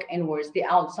 Just look inwards. The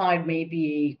outside may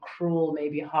be cruel,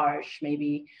 maybe harsh,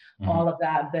 maybe Mhm. all of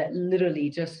that, but literally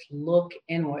just look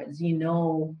inwards. You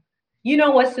know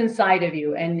what's inside of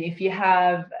you. And if you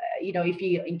have, if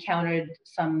you encountered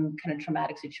some kind of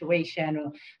traumatic situation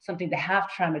or something that have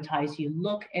traumatized you,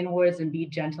 look inwards and be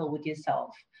gentle with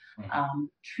yourself. Mhm.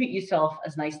 Treat yourself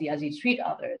as nicely as you treat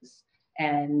others,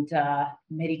 and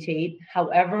meditate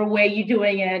however way you're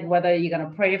doing it, whether you're going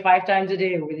to pray 5 times a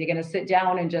day, or whether you're going to sit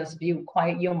down and just be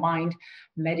quiet your mind,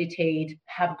 meditate,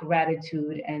 have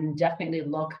gratitude, and definitely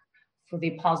look for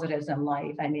the positives in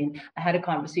life. I mean, I had a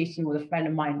conversation with a friend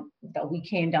of mine that we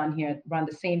came down here around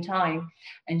the same time,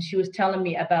 and she was telling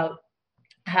me about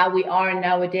how we are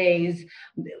nowadays.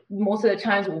 Most of the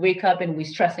times we wake up and we're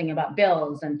stressing about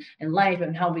bills and life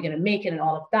and how we're going to make it and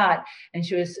all of that. And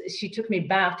she took me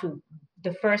back to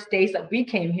the first days that we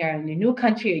came here in a new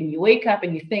country, and you wake up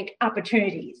and you think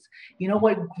opportunities. You know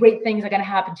what great things are going to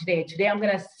happen today? Today I'm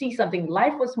going to see something.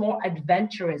 Life was more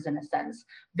adventurous in a sense,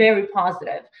 very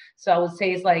positive. So I would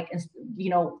say it's like,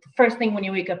 the first thing when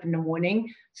you wake up in the morning,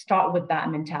 start with that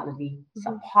mentality,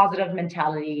 some positive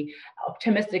mentality,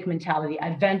 optimistic mentality,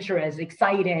 adventurous,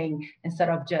 exciting, instead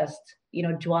of just,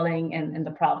 dwelling in the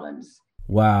problems.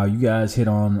 Wow, you guys hit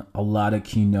on a lot of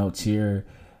keynotes here.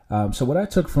 So what I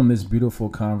took from this beautiful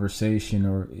conversation,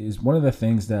 or is one of the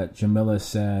things that Jamila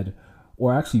said,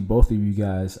 or actually both of you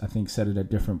guys, I think, said it at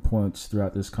different points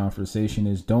throughout this conversation,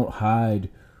 is don't hide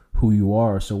who you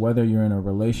are. So whether you're in a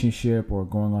relationship or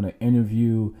going on an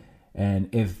interview,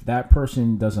 and if that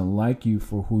person doesn't like you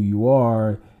for who you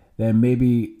are, then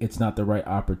maybe it's not the right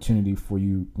opportunity for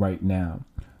you right now.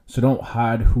 So don't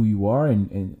hide who you are,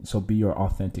 and so be your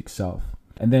authentic self.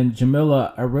 And then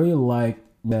Jamila, I really like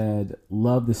that,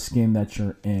 love the skin that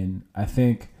you're in. I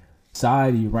think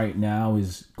society right now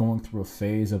is going through a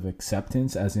phase of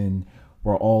acceptance, as in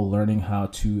we're all learning how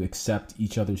to accept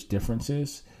each other's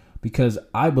differences, because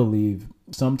I believe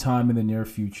sometime in the near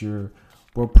future,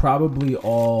 we'll probably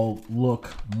all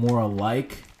look more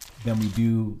alike than we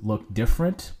do look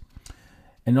different.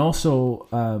 And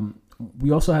also,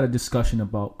 we also had a discussion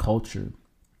about culture,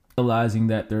 realizing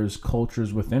that there's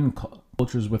cultures within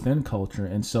culture,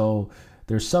 and so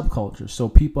there's subcultures. So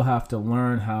people have to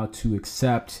learn how to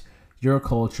accept your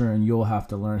culture, and you'll have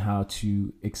to learn how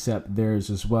to accept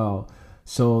theirs as well.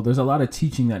 So there's a lot of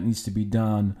teaching that needs to be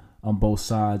done on both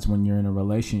sides when you're in a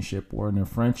relationship or in a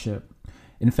friendship.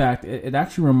 In fact, it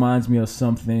actually reminds me of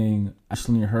something I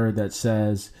recently heard that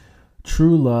says,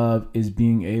 true love is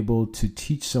being able to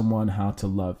teach someone how to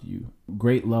love you.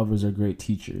 Great lovers are great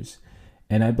teachers.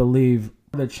 And I believe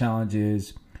the challenge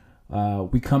is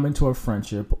we come into a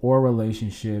friendship or a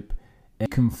relationship and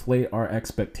conflate our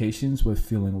expectations with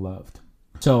feeling loved.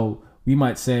 So we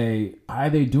might say, why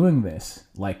are they doing this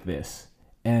like this?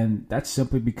 And that's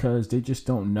simply because they just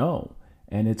don't know.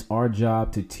 And it's our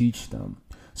job to teach them.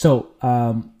 So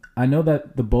I know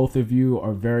that the both of you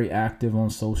are very active on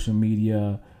social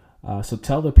media. So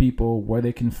tell the people where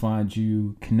they can find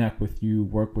you, connect with you,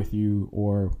 work with you,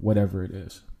 or whatever it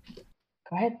is.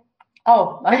 Go ahead.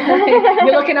 Oh,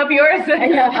 you're looking up yours?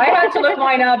 I had to look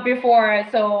mine up before.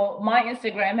 So my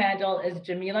Instagram handle is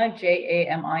Jamila,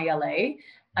 Jamila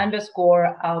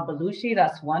 _Albalushi.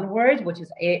 That's one word, which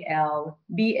is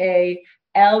ALBALUSHI.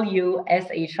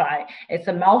 It's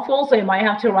a mouthful, so you might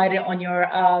have to write it on your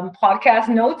podcast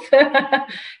notes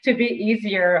to be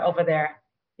easier over there.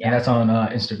 Yeah. And that's on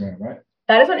Instagram, right?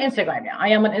 That is on Instagram. Yeah, I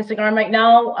am on Instagram right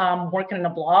now. Working on a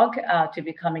blog to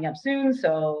be coming up soon.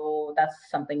 So that's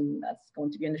something that's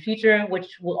going to be in the future,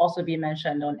 which will also be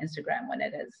mentioned on Instagram when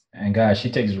it is. And guys, she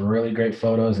takes really great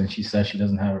photos, and she says she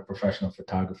doesn't have a professional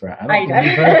photographer. I don't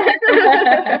believe her.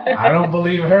 I don't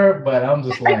believe her, but I'm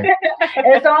just like,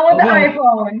 it's all with the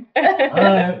iPhone.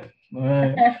 All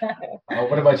right.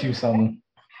 What about you, Salma?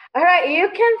 All right, you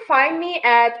can find me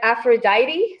at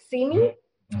Aphrodite Simi,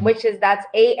 which is that's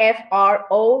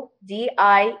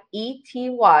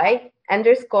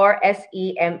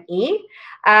AFRODIETY_SEME.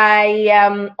 I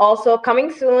am also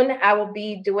coming soon. I will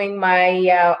be doing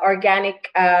my organic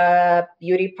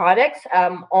beauty products,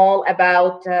 all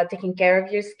about taking care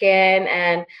of your skin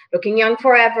and looking young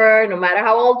forever, no matter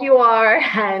how old you are,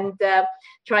 and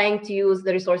trying to use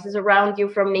the resources around you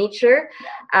from nature.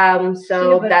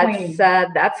 So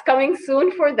that's coming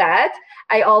soon for that.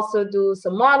 I also do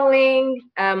some modeling,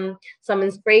 some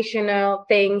inspirational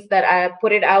things that I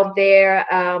put it out there,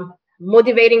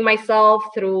 motivating myself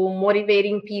through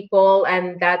motivating people,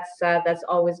 and that's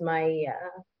always my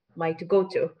to go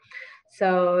to.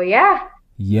 So yeah.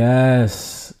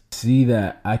 Yes, see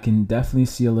that. I can definitely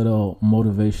see a little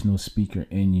motivational speaker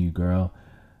in you, girl.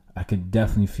 I could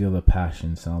definitely feel the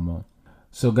passion, Salma.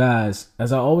 So guys,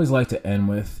 as I always like to end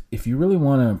with, if you really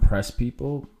want to impress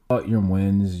people about your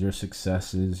wins, your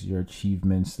successes, your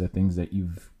achievements, the things that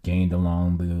you've gained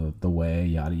along the way,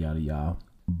 yada, yada, yada.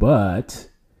 But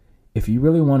if you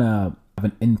really want to have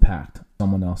an impact on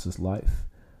someone else's life,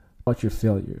 about your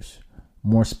failures,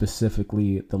 more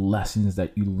specifically, the lessons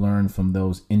that you learn from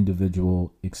those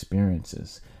individual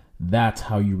experiences. That's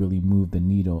how you really move the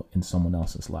needle in someone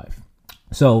else's life.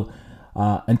 So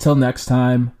until next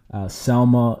time,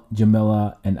 Salma,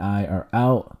 Jamila, and I are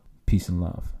out. Peace and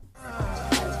love.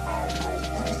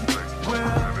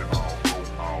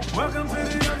 Welcome to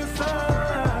the other side.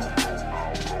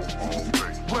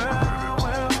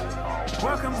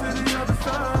 Welcome to the other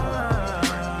side.